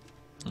AC.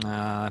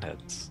 That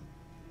hits.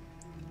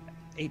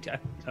 8.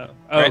 Right.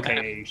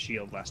 Okay,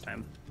 shield last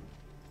time.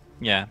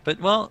 Yeah, but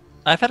well,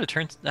 I've had a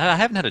turn. I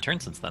haven't had a turn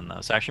since then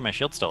though, so actually my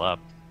shield's still up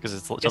because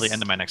it's till the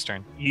end of my next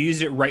turn. You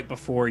used it right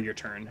before your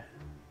turn.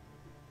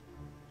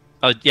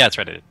 Oh yeah, that's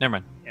right. I did. Never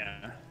mind.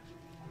 Yeah.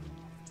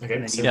 Okay,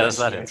 And then so yeah, that's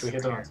that actually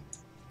hits. hit on.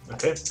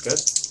 Okay, good.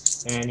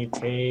 And you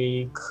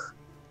take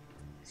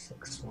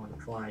 6, 1,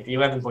 5,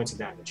 11 points of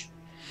damage.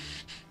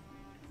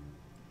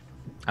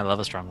 I love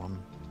a strong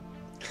woman.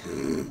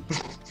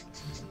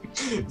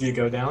 Do you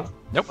go down?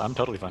 Nope, I'm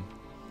totally fine.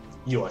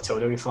 You are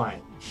totally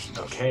fine.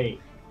 Okay,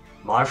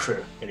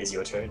 Martha, it is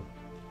your turn.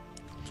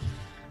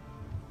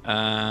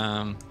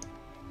 Can't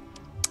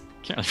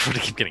really afford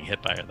to keep getting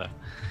hit by her though.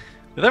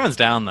 The other one's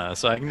down though,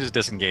 so I can just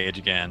disengage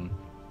again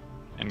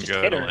and Just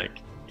go hit to her. like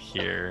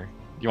here.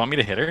 You want me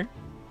to hit her?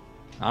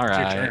 All It's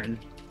your right. turn.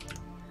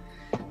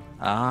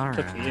 All It's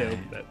up to you,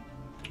 right. but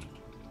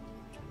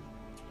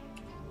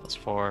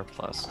 +4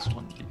 plus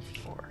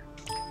 1d4.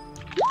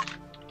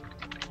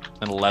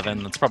 An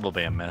 11. That's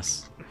probably a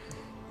miss.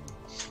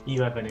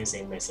 11 is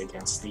a miss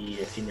against the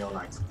female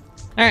knight.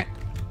 All right,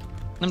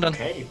 I'm done.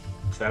 Okay,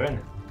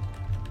 Farron.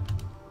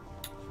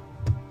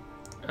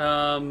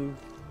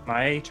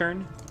 my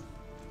turn?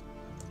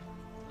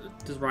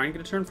 Does Ryan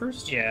get a turn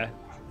first? Yeah.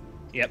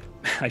 Yep.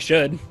 I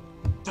should.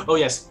 Oh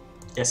yes,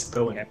 yes,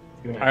 Bowen. Okay.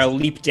 You're next. I'll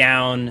leap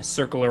down,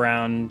 circle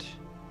around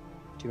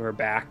to her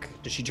back.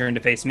 Does she turn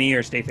to face me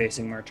or stay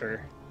facing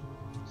Martyr?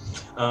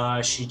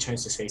 She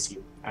turns to face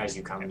you as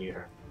you come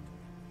near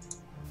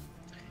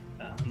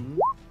her.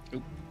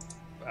 Oop.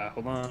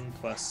 Hold on.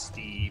 Plus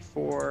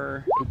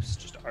D4. Oops,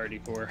 just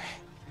RD4.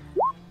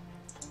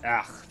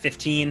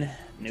 15.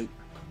 Nope.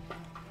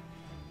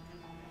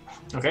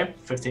 Okay,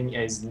 15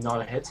 is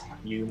not a hit.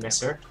 You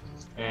miss her.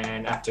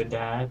 And after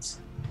that,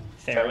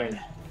 Theron.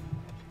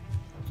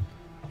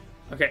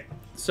 Okay,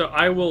 so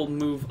I will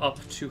move up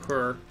to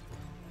her,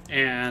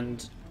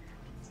 and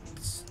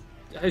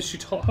is she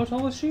tall? How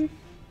tall is she?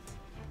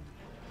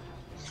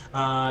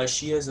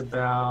 She is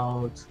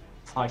about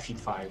 5 feet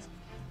 5.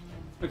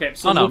 Okay,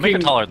 so Oh no, make her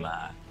looking, taller than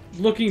that.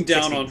 looking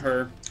down 6 on feet.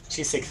 her,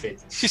 She's 6 feet.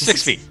 She's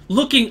 6 feet.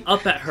 looking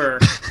up at her,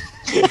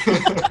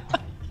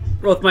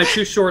 with my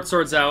 2 short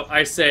swords out,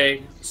 I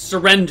say,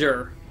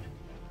 "Surrender.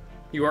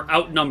 You are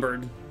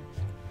outnumbered."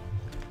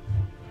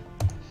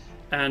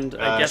 And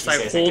I guess she I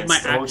says, hold can my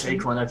still action.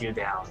 take one of you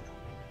down.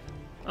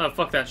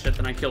 Fuck that shit,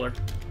 then I kill her.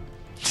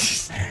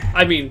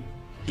 I mean,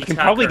 You can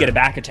attack probably her. get a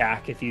back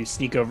attack if you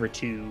sneak over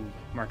to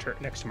Martyr,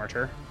 next to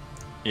Martyr.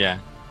 Yeah.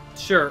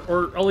 Sure,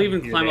 or I'll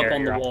even You're climb up there,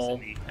 on the you're wall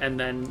opposite me. and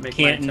then make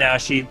Can't. my No,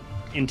 attack. she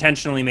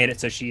intentionally made it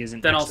so she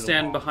isn't. Then next I'll to the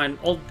stand wall. behind.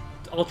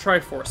 I'll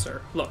try force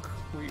her. Look,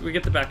 we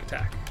get the back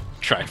attack.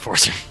 Try and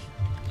force her.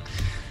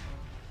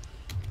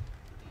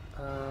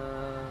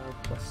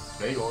 Plus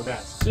There you go,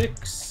 that.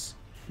 6.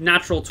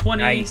 Natural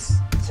 20. Nice.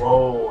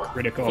 Whoa.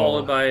 Critical.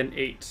 Followed by an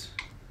 8.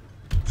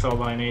 So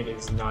by an 8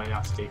 is not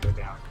enough to take her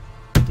down.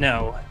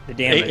 No, the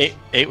damage.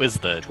 Eight was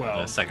the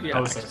 12. second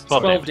Yeah, attack. 12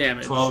 12 damage.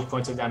 damage. 12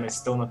 points of damage,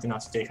 still not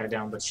enough to take her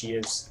down, but she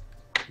is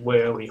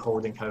warily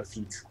holding her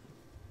feet.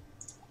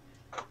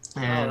 Oh,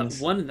 And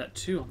that 1 and that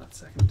 2 on that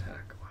second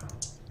attack. Wow.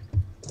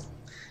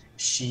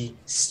 she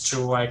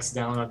strikes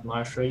down at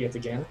Martha yet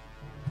again.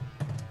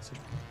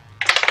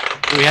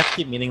 Do we have to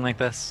keep meeting like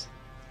this?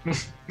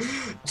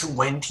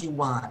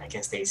 21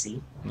 against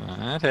AC.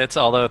 It hits,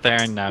 although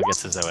Theron now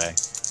gets his OA.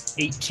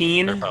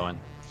 18. Or Bowen.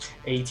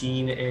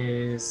 18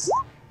 is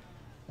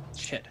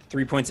Shit.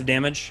 3 points of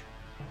damage.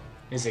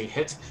 a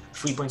hit.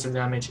 3 points of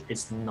damage.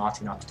 It's not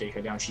enough to take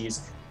her down. She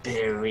is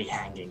barely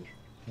hanging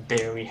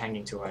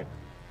to her.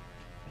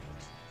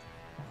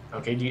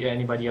 Okay,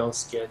 anybody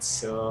else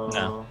gets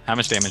No. How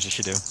much damage does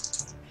she do?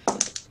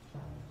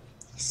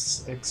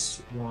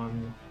 6,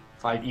 1,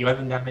 5,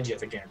 11 damage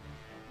yet again.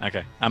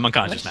 Okay, I'm What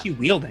unconscious is now. she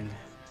wielding?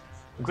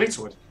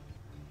 Greatsword.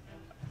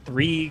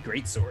 3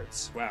 great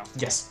swords. Wow.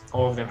 Yes,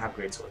 all of them have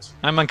greatswords.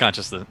 I'm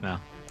unconscious now.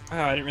 Oh,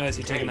 I didn't realize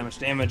you'd Okay. taken that much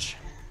damage.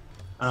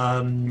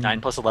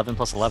 9 plus 11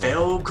 plus 11.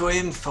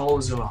 Pilgrim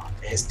Folzon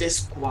is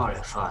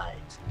disqualified.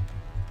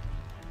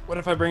 What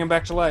if I bring him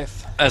back to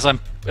life? As I'm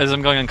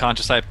going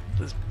unconscious,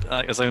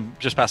 as I'm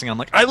just passing on,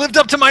 like, I lived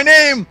up to my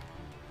name.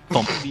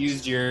 Boom. You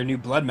used your new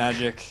blood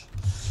magic.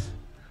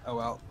 Oh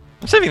well.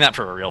 I'm saving that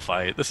for a real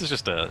fight. This is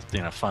just a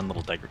fun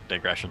little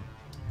digression.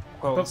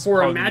 Well, But it's for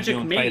a probably the magic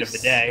doing mace, fight of the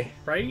day.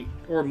 right?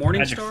 Or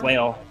Morning Magic Star?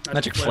 flail.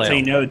 Magic So flail.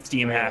 you know it's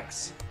Steam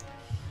hacks.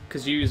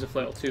 Because you use a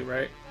flail too,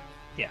 right?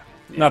 Yeah.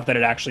 Not that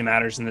it actually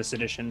matters in this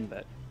edition,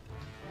 but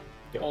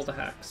All the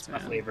hacks, it's my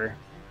man. flavor.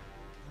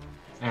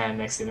 And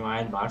next in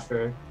line,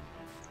 Martha,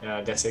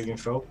 death saving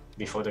throw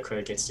before the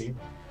credit gets to you.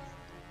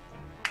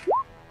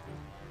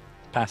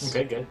 Pass.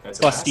 Okay, good. That's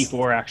a Plus pass.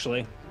 D4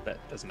 actually, but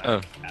doesn't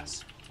matter. Oh.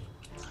 Pass.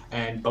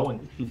 And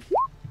Bowen.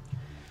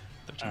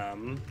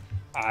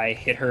 I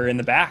hit her in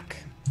the back.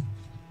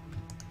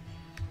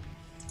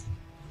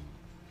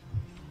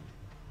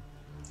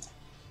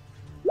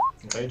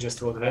 Okay,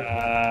 just roll the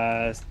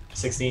hit.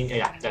 16.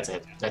 Yeah, that's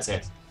it. That's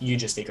it. You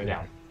just take her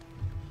down.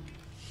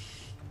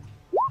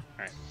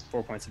 Alright,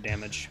 4 points of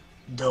damage.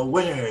 The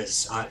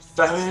winners are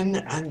Farron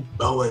and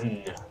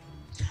Bowen.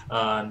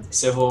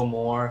 Several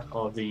more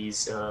of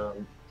these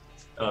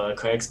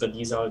clerics, but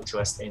these are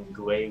dressed in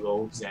gray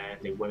robes, and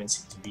the women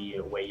seem to be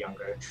way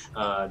younger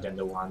than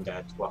the one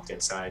that walked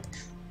inside.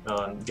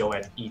 Go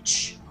at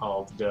each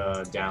of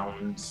the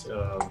downed,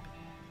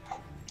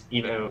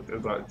 even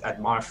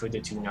at Martha, the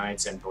 2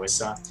 knights, and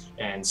Borissa,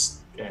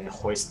 and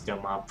hoist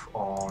them up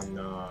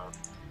on.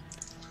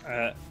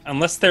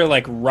 Unless they're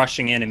like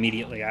rushing in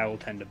immediately, I'll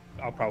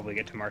probably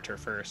get to Martyr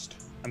first.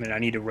 I mean, I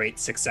need to wait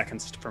 6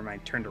 seconds for my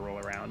turn to roll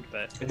around,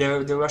 but They're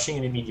rushing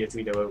in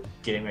immediately. They were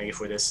getting ready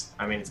for this.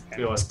 I mean,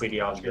 it was pretty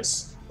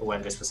obvious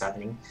when this was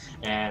happening,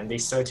 and they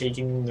start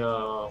taking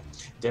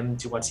them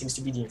to what seems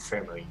to be the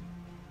infirmary.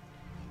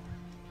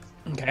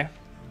 okay.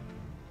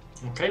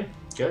 Okay,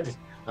 good.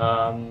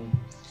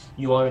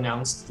 You all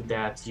announced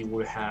that you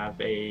will have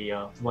a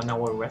 1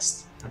 hour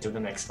rest until the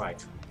next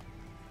fight.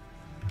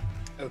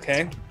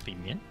 Okay.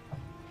 Convenient.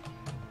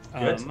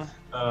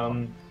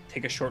 Good.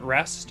 Take a short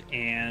rest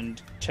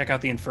and check out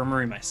the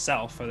infirmary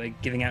myself. Are they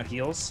giving out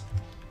heals?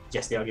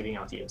 Yes, they are giving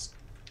out heals.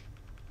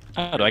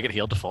 Oh, do I get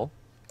healed to full?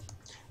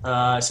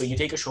 So you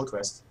take a short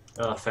rest.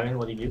 Farron,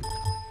 what do you do?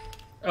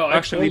 Oh, I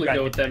Actually, totally we've got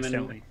go with them hit dice,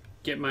 don't and we?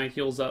 get my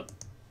heals up.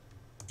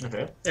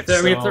 Okay. If they're,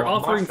 I mean, if they're So,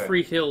 offering Martha.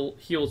 free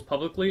heals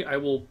publicly, I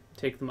will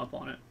take them up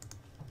on it.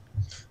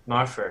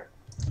 Martha,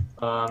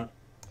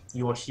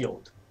 you are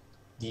healed.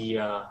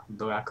 The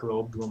black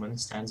robed woman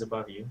stands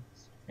above you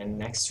and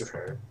next to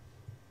her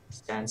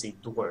stands a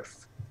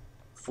dwarf,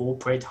 full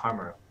plate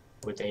armor,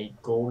 with a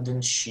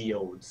golden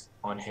shield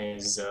on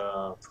his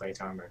plate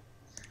armor.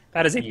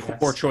 That is a He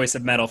poor has- choice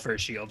of metal for a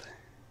shield.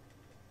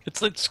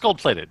 It's gold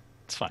plated.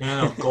 It's fine.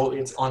 No, gold.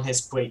 It's on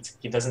his plate.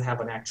 He doesn't have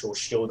an actual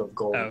shield of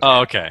gold. Oh.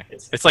 Oh, okay.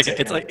 It's It's like a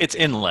it's like helmet. it's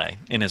inlay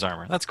in his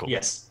armor. That's cool.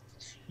 Yes,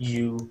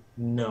 you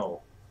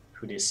know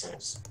who this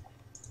is.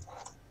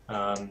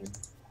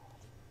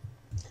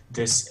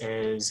 This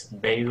is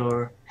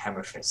Baylor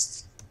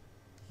Hammerfist,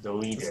 the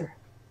leader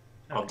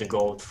of the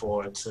Gold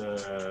Fort.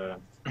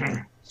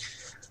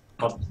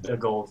 Of the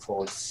Gold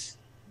Fort.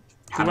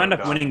 He wound up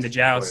Honorbound winning the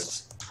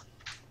joust.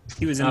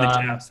 He was in the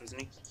Um, joust,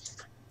 wasn't he?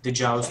 The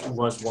joust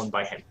was won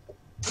by him.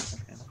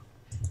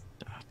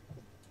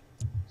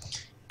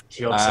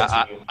 He also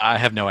said to you, I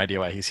have no idea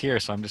why he's here,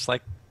 so I'm just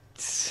like,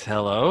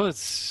 hello,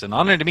 it's an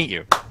honor to meet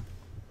you.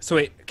 So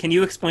wait, can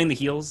you explain the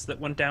heals that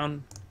went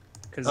down?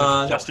 Because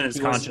No, Justin is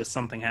he was- conscious,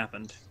 something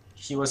happened.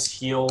 he was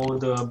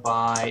healed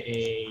by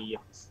a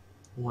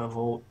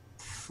level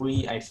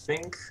 3, I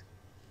think.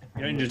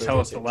 You don't need to tell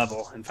us the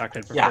level. In fact,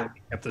 I'd prefer Yeah.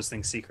 we kept those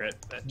things secret.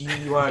 But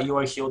You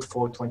are healed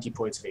for 20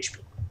 points of HP.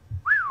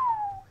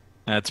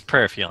 It's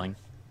prayer of healing.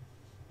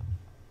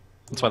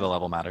 That's why the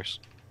level matters.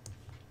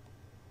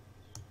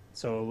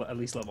 so at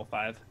least level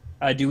 5.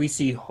 Do we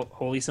see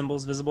holy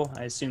symbols visible?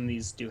 I assume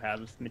these do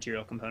have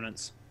material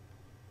components.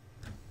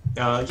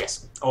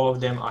 Yes, all of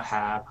them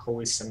have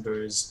holy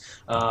symbols.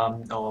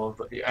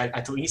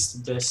 At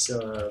least this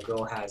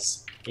girl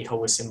has a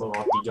holy symbol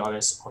of the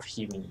goddess of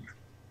healing,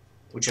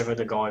 whichever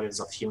the goddess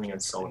of healing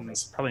and soul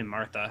It's is. probably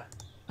Martha.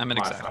 I'm at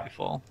Modify. exactly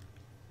full.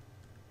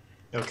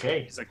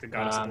 Okay. She's like the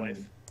goddess of life.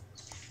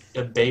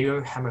 The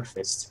Baylor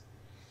Hammerfist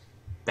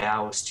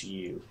bows to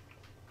you,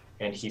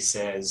 and he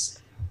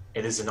says,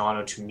 "It is an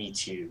honor to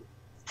meet you,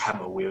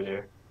 Hammer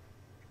Wielder."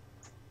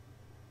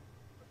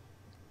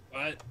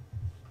 What?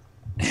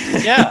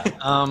 Yeah.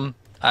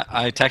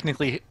 I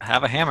technically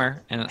have a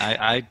hammer, and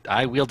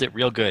I wield it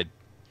real good.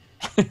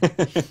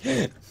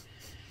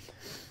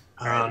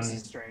 Alright, this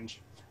is strange.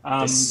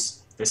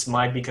 This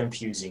might be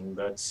confusing,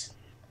 but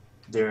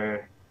this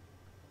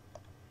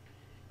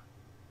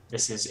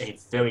is a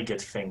very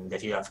good thing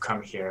that you have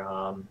come here.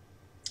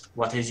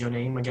 What is your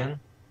name again?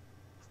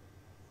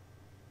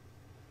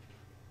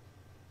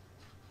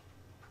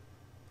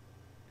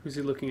 Who's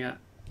he looking at?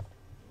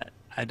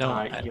 I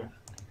don't. You-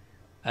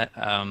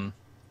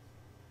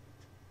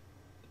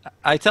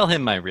 I tell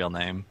him my real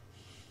name.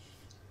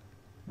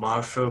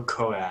 Martha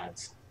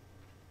Corad.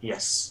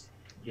 Yes,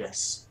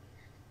 yes.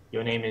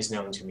 Your name is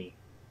known to me.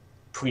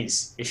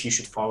 Please, if you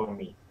should follow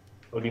me,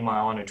 it would be my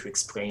honor to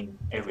explain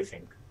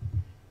everything.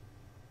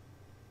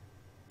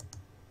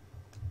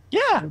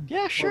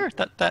 Yeah, sure.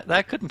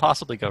 That couldn't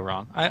possibly go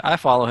wrong. I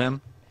follow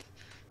him.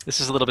 This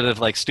is a little bit of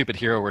like stupid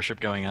hero worship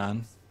going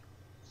on.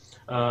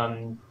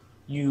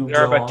 You We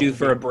are go about due off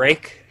for a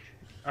break.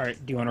 All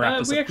right, do you want to wrap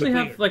this We up actually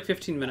quickly? have like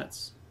 15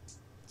 minutes.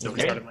 So we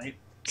Okay. started late.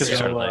 Because we So,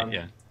 started late,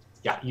 yeah.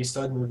 Yeah, you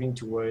start moving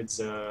towards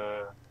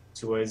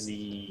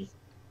the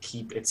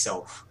keep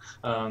itself.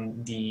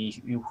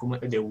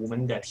 The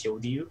woman that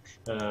healed you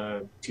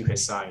to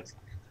his side,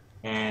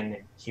 and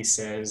he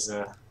says,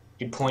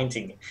 he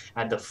pointing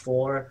at the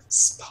 4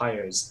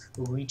 spires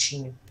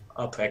reaching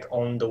up like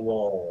on the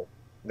wall.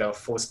 There are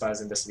 4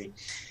 spires in the city,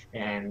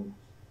 and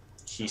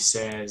he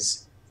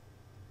says,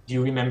 "Do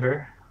you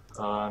remember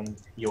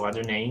your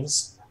other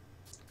names?"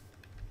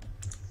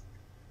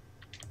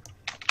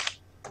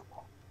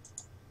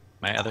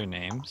 My other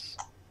names.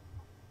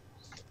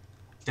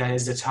 That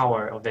is the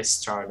tower of the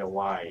Star the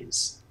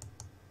Wise.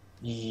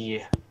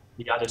 The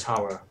other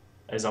tower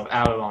is of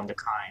Alaron the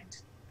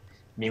Kind,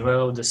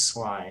 Mirel the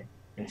Sly,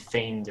 and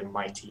Thane the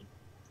Mighty.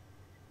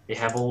 They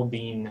have all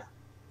been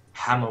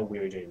hammer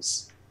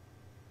wielders,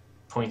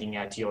 pointing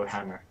at your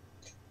hammer.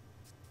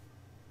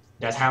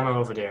 That hammer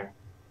over there,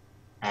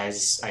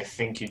 as I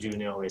think you do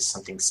know, is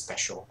something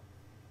special.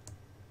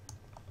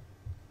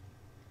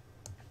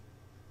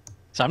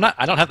 So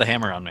I don't have the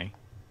hammer on me.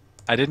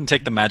 I didn't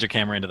take the magic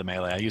hammer into the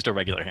melee. I used a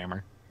regular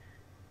hammer.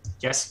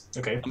 Yes?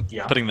 Okay.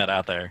 Yeah. Putting that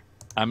out there.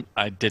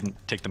 I didn't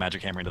take the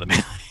magic hammer into the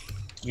melee.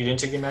 You didn't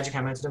take the magic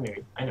hammer into the mirror.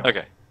 I know.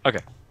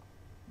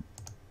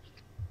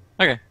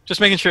 Okay. Just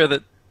making sure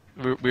that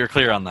we were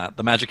clear on that.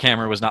 The magic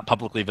hammer was not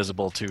publicly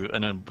visible to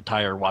an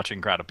entire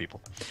watching crowd of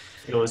people.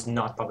 It was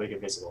not publicly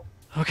visible.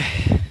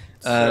 Okay.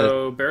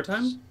 So bear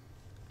time.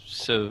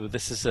 So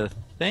this is a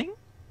thing?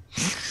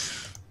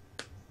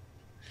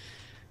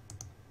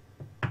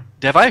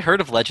 Have I heard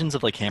of legends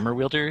of like hammer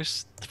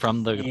wielders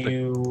from the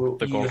You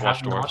Gold have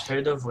Rush not dwarves?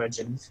 heard of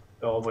legends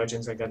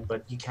like that,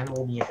 but you can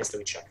roll me a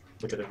history check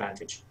with an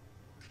advantage.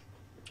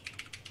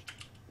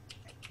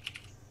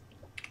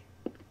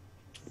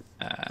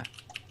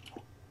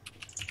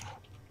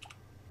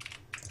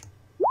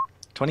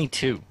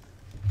 22.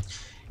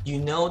 You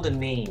know the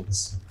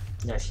names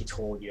that he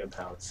told you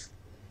about.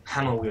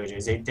 Hammer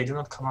wielders, they do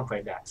not come up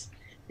like that.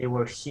 They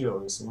were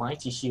heroes,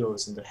 mighty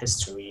heroes in the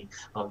history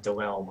of the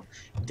realm.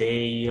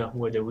 They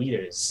were the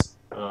leaders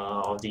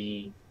of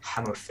the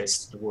Hammer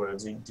Fist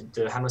worlds,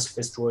 the Hammer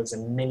Fist worlds,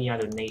 and many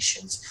other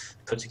nations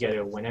put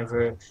together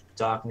whenever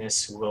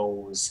darkness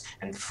rose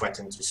and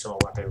threatened to swallow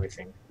up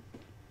everything.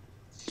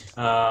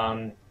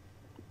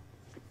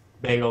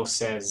 Bagel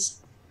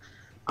says,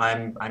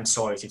 "I'm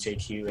sorry to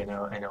take you in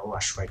a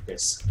rush like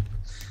this,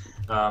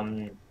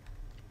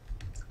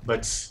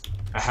 but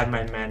I had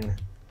my men,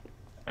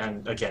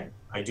 and again,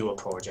 I do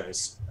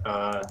apologize.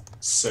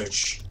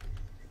 Search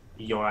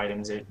your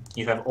items.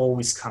 You have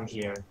always come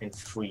here in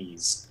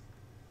threes.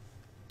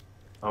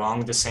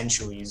 Along the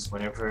centuries,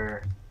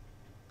 whenever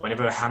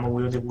a hammer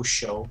wielder will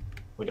show,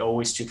 with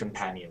always two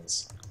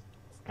companions,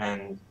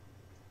 and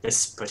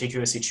this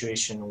particular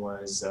situation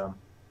was a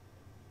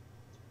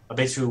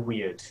bit too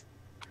weird,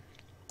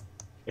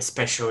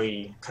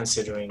 especially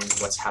considering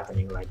what's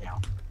happening right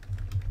now."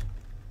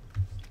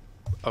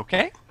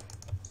 Okay.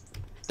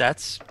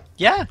 That's,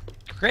 yeah,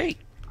 great.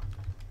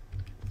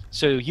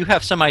 So you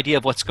have some idea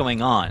of what's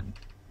going on.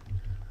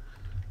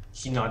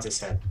 He nods his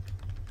head.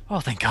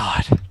 Oh, thank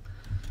God.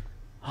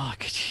 Oh,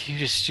 could you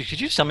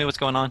just tell me what's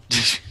going on?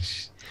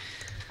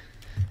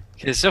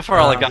 Because so far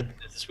all I got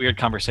is this weird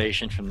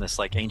conversation from this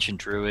like ancient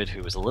druid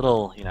who was a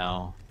little, you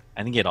know,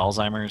 I think he had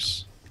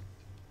Alzheimer's.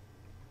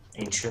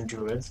 Ancient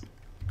druid.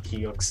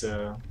 He looks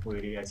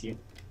weirdly at you.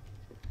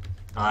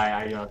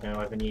 I don't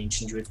know of any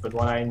ancient druids, but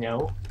what I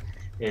know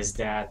is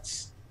that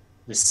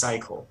the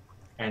cycle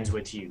ends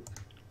with you.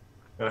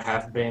 There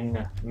have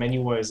been many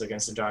wars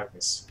against the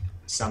darkness,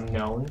 some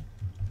known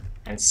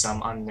and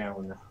some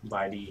unknown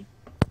by the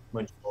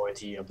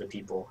majority of the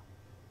people.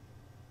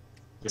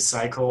 The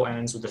cycle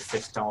ends with the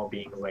fifth tower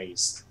being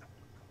raised.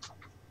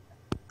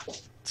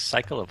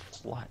 Cycle of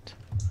what?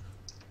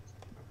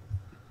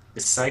 The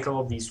cycle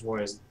of these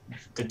wars,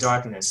 the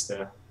darkness,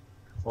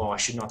 well, I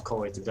should not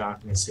call it the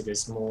darkness, it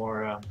is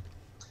more, I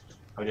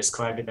would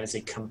describe it as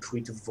a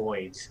complete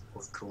void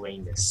of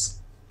grayness.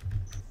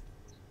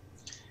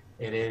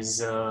 It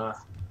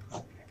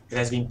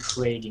has been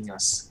plaguing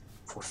us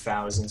for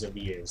thousands of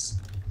years.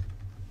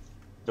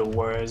 The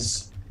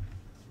wars,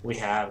 we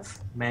have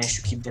managed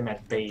to keep them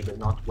at bay but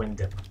not win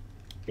them.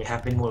 They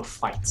have been more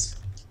fights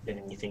than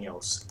anything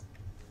else.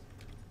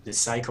 The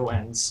cycle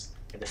ends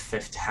at the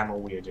fifth hammer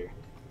wielder.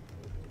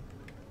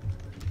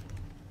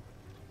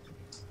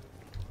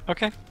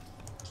 Okay.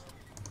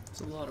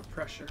 It's a lot of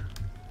pressure.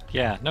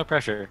 Yeah, no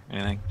pressure,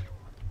 anything.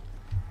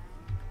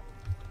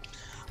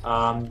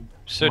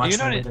 So Much do you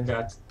know more than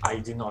that, I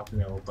do not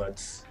know,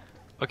 but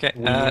Okay.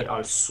 we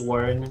are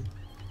sworn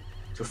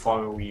to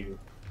follow you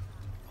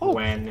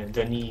when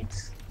the need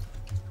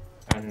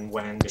and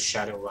when the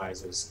shadow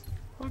rises.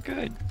 Oh,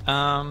 good.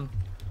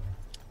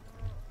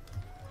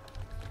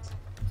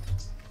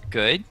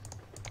 Good.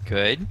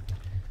 Good.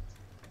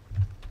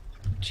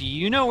 Do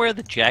you know where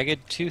the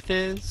Jagged Tooth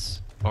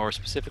is? Or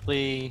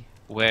specifically,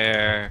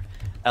 where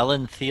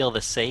Ellen Thiel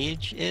the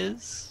Sage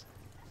is?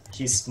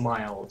 He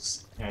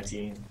smiles at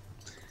you.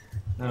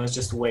 I was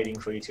just waiting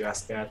for you to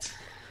ask that.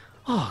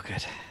 Oh,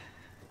 good.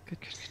 Good.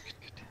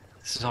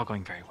 This is all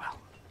going very well.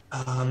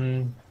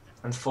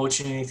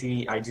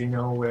 Unfortunately, I do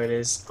know where it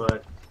is,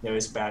 but there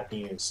is bad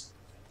news.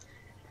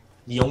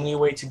 The only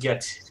way to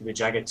get to the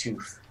Jagged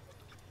Tooth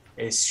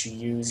is to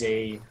use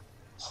a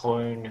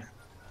horn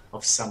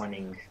of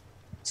summoning.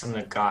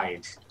 Summon a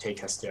guide to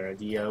take us there.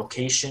 The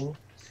location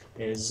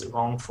is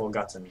long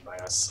forgotten by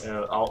us.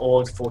 Our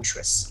old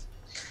fortress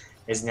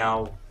is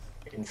now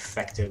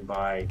infected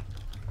by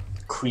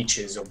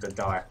creatures of the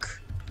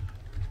dark.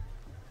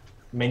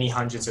 Many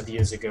hundreds of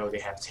years ago, they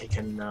have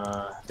taken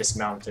this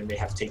mountain, they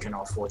have taken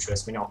our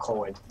fortress. We now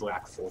call it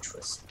Black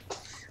Fortress,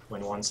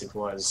 when once it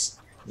was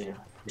the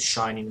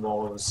shining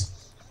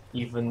walls,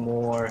 even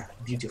more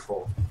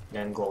beautiful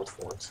than Gold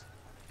Fort.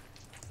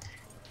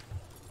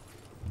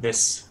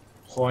 This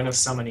Horn of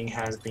Summoning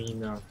has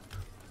been,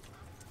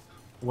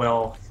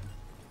 well,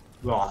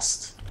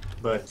 lost,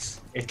 but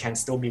it can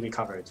still be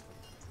recovered.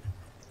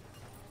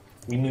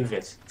 We move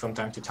it from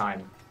time to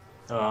time.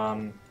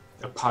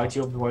 A party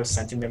of dwarves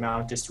sent in the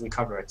mountains to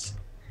recover it,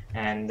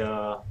 and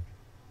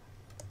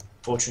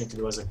fortunately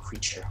there was a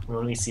creature. We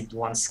only received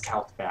one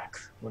scout back,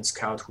 one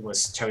scout who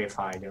was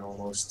terrified and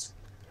almost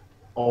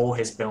all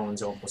his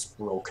bones almost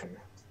broken.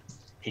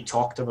 He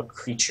talked of a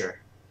creature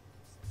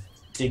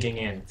digging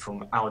in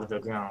from out of the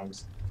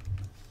ground,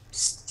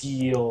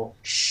 steel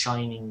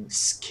shining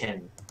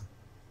skin,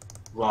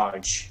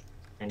 large,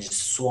 and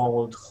just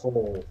swallowed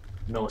whole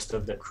most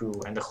of the crew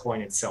and the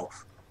horn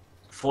itself.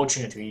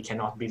 Fortunately, it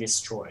cannot be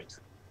destroyed,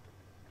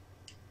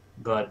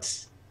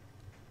 but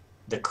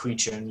the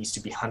creature needs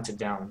to be hunted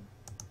down.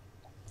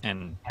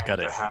 And got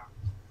it.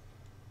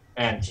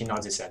 And he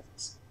nods his head.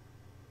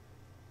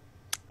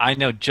 I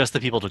know just the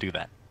people to do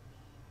that.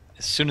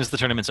 As soon as the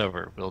tournament's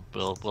over,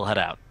 we'll head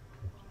out.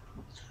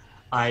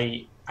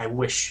 I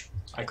wish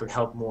I could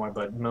help more,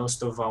 but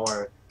most of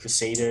our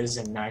crusaders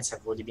and knights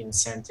have already been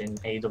sent in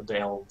aid of the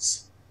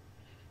elves.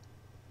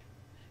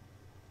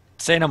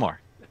 Say no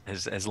more.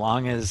 As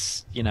long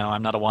as, you know,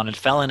 I'm not a wanted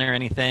felon or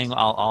anything,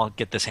 I'll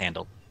get this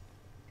handled.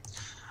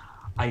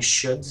 I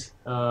should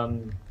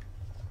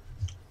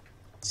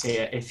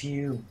say if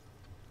you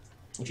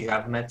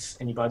have met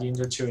anybody in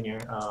the Turnir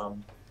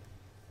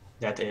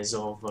that is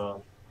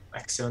of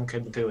excellent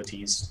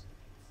capabilities,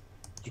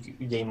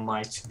 they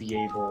might be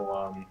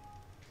able,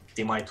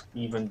 they might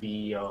even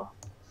be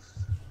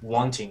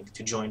wanting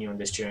to join you on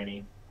this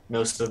journey.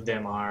 Most of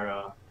them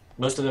are,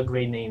 most of the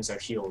great names are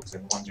heroes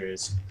and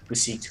wanderers who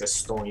seek a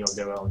story of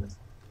their own.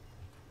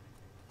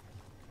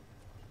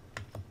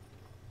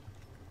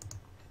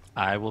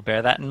 I will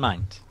bear that in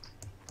mind.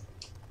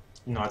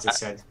 Not as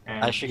said,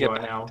 and I should you get are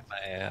back now. to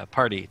my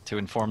party to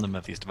inform them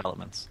of these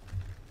developments.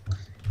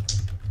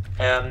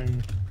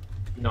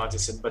 Not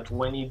as said, but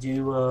when you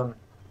do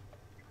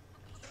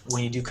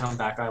come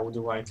back, I would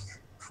like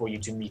for you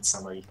to meet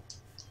somebody.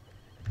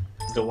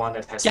 The one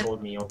that has Yeah.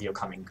 told me of your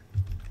coming.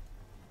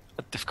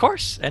 Of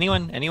course,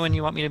 anyone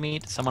you want me to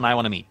meet, someone I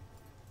want to meet.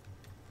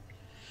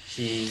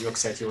 He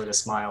looks at you with a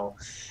smile,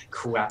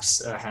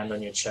 claps a hand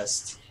on your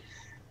chest.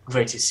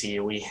 Great to see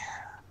you.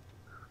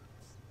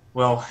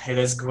 Well, it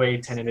is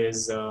great and it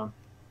is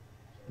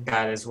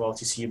bad as well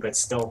to see you, but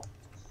still,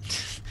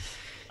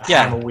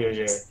 Yeah. hammer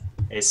wielder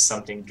is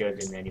something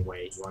good in any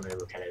way you want to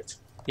look at it.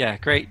 Yeah,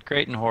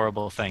 great and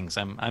horrible things.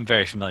 I'm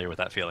very familiar with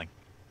that feeling.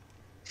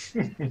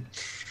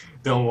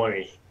 Don't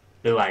worry,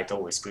 the light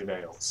always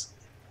prevails.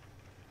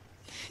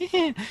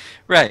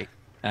 Right.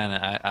 And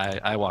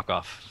I walk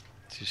off,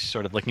 just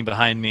sort of looking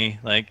behind me,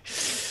 like,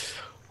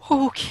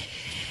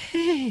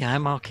 okay,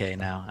 I'm okay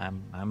now.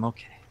 I'm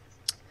okay.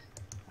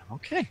 I'm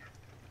okay.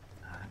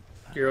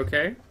 You're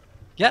okay?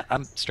 Yeah,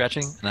 I'm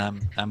stretching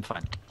and I'm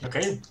fine.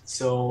 Okay,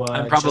 so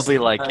I'm probably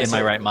just, like in my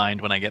so right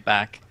mind when I get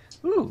back.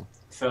 Ooh.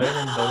 Felin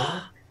and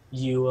Bowen,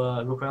 you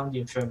look around the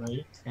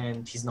infirmary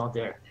and he's not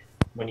there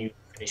when you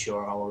finish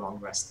your hour-long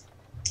rest.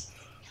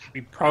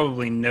 We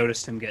probably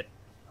noticed him get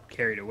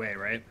carried away,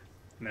 right?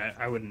 I mean,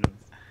 I wouldn't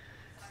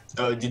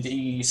have.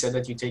 You said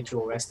that you take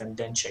your rest and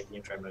then check the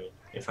infirmary?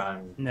 No, if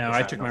I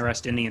I'm took not- my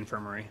rest in the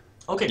infirmary.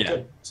 Okay, Yeah.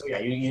 good. So yeah,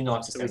 you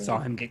noticed So we him saw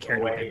him get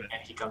carried away, but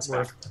and he comes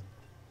we're back.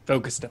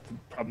 focused at the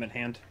problem at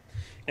hand.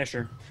 Yeah,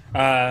 sure.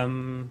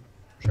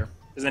 Sure.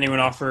 Does anyone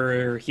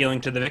offer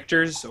healing to the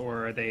victors,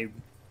 or are they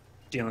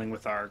dealing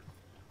with our...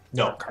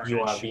 No, you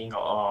are Carnage. being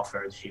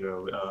offered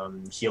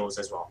heals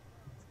as well.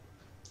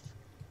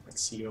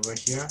 Let's see over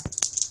here.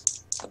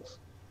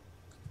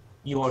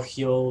 You are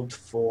healed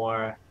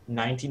for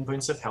 19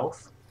 points of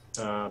health,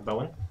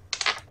 Bowen,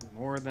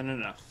 More than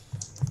enough.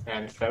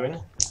 and Farron,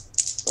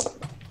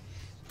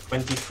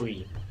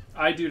 23.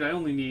 I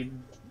only need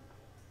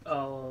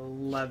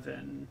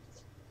 11.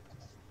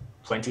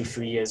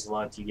 23 is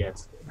what you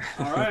get.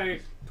 All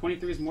right,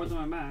 23 is more than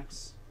my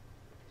max.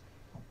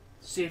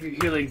 Save your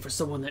healing for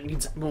someone that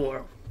needs it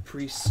more,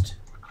 priest.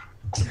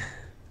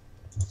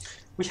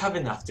 We have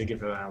enough to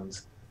give around.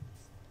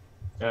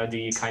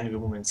 The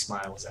kind woman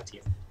smiles at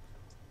you.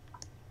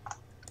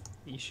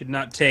 You should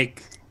not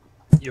take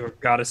your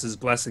goddess's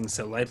blessing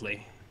so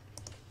lightly.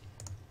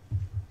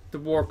 The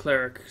war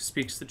cleric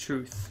speaks the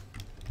truth.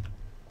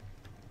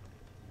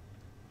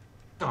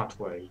 Not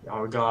worry.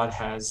 Our god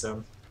has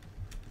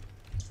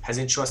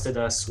entrusted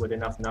us with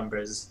enough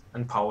numbers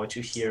and power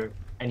to hear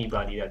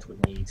anybody that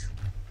would need.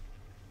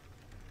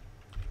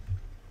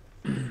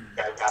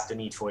 That have the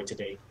need for it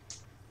today.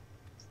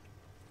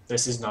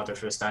 This is not the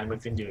first time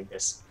we've been doing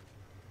this.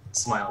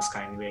 Smiles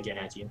kindly again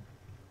at you.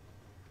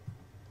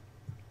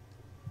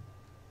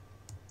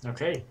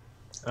 Okay.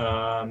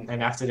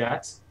 And after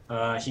that,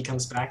 he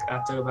comes back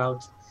after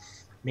about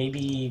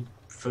maybe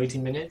 30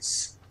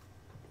 minutes.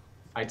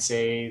 I'd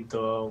say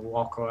the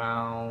walk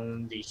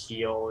around, the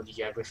heal,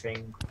 the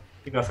everything.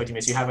 You got 30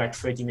 minutes. You have like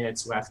 30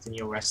 minutes left in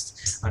your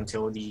rest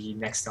until the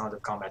next round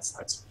of combat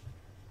starts.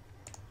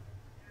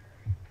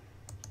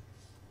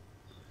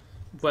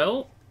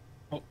 Well,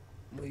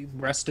 We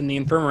rest in the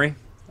infirmary.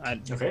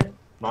 Okay.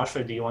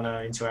 Martha, do you want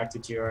to interact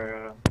with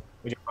your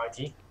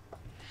party?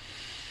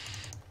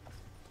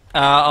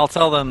 I'll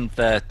tell them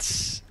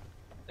that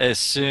as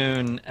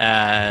soon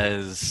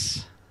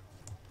as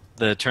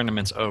the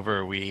tournament's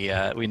over, we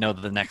know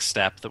the next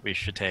step that we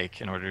should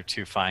take in order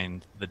to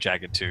find the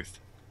jagged tooth.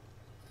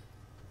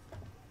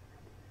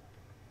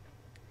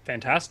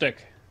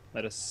 Fantastic.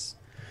 Let us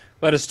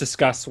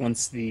discuss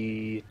once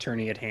the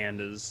tourney at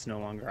hand is no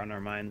longer on our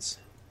minds.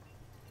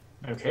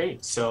 Okay,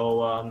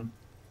 so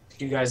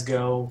you guys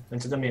go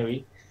into the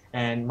melee,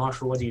 and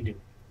Marshall, what do you do?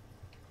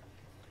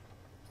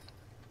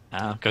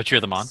 Go cheer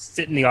them on.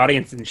 Sit in the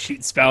audience and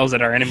shoot spells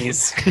at our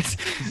enemies.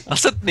 I'll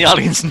sit in the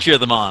audience and cheer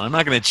them on. I'm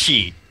not going to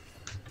cheat.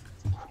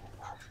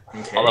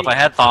 Okay. Although if I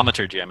had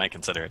thaumaturgy, I might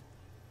consider it.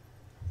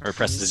 Or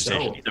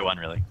prestidigitation, So- either one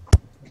really.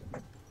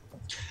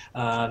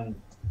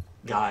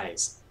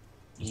 Guys,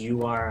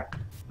 you are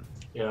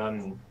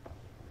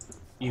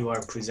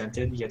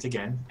presented yet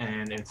again,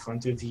 and in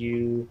front of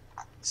you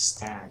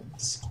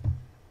stands.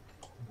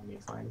 Let me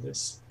find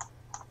this.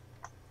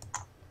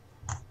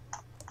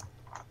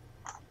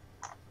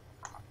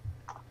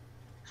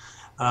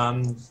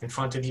 In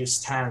front of you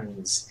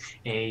stands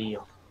a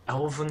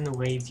elven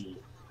lady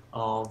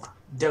of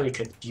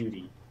delicate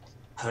beauty.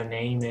 Her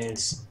name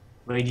is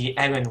Lady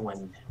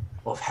Erenwyn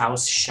of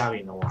House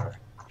Sharinor.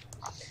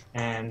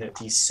 And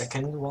the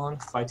second one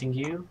fighting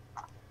you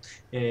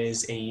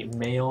is a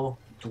male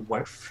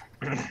dwarf.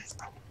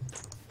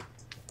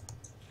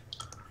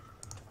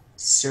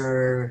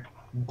 Sir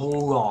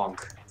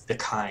Bulldog the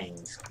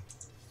Kind.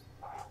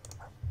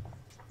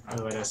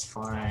 Let us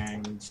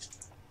find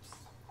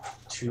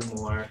 2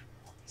 more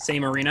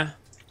Same arena.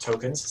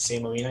 tokens.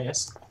 Same arena,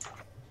 yes.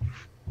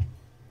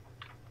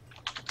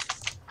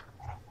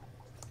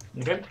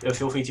 Okay,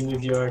 feel free to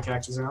move your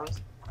characters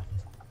around.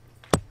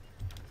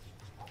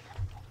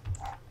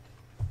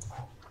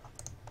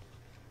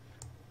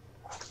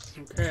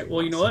 Okay,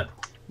 well, you know what?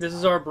 This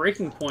is our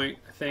breaking point,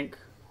 I think.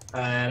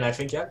 And I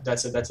think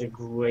that's a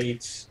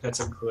great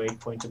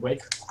point to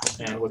break.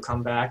 And we'll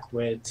come back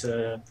with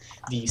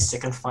the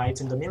second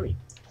fight in the melee.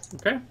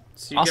 Okay,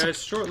 see you Awesome.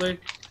 guys shortly.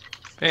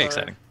 Very Bye.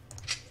 exciting.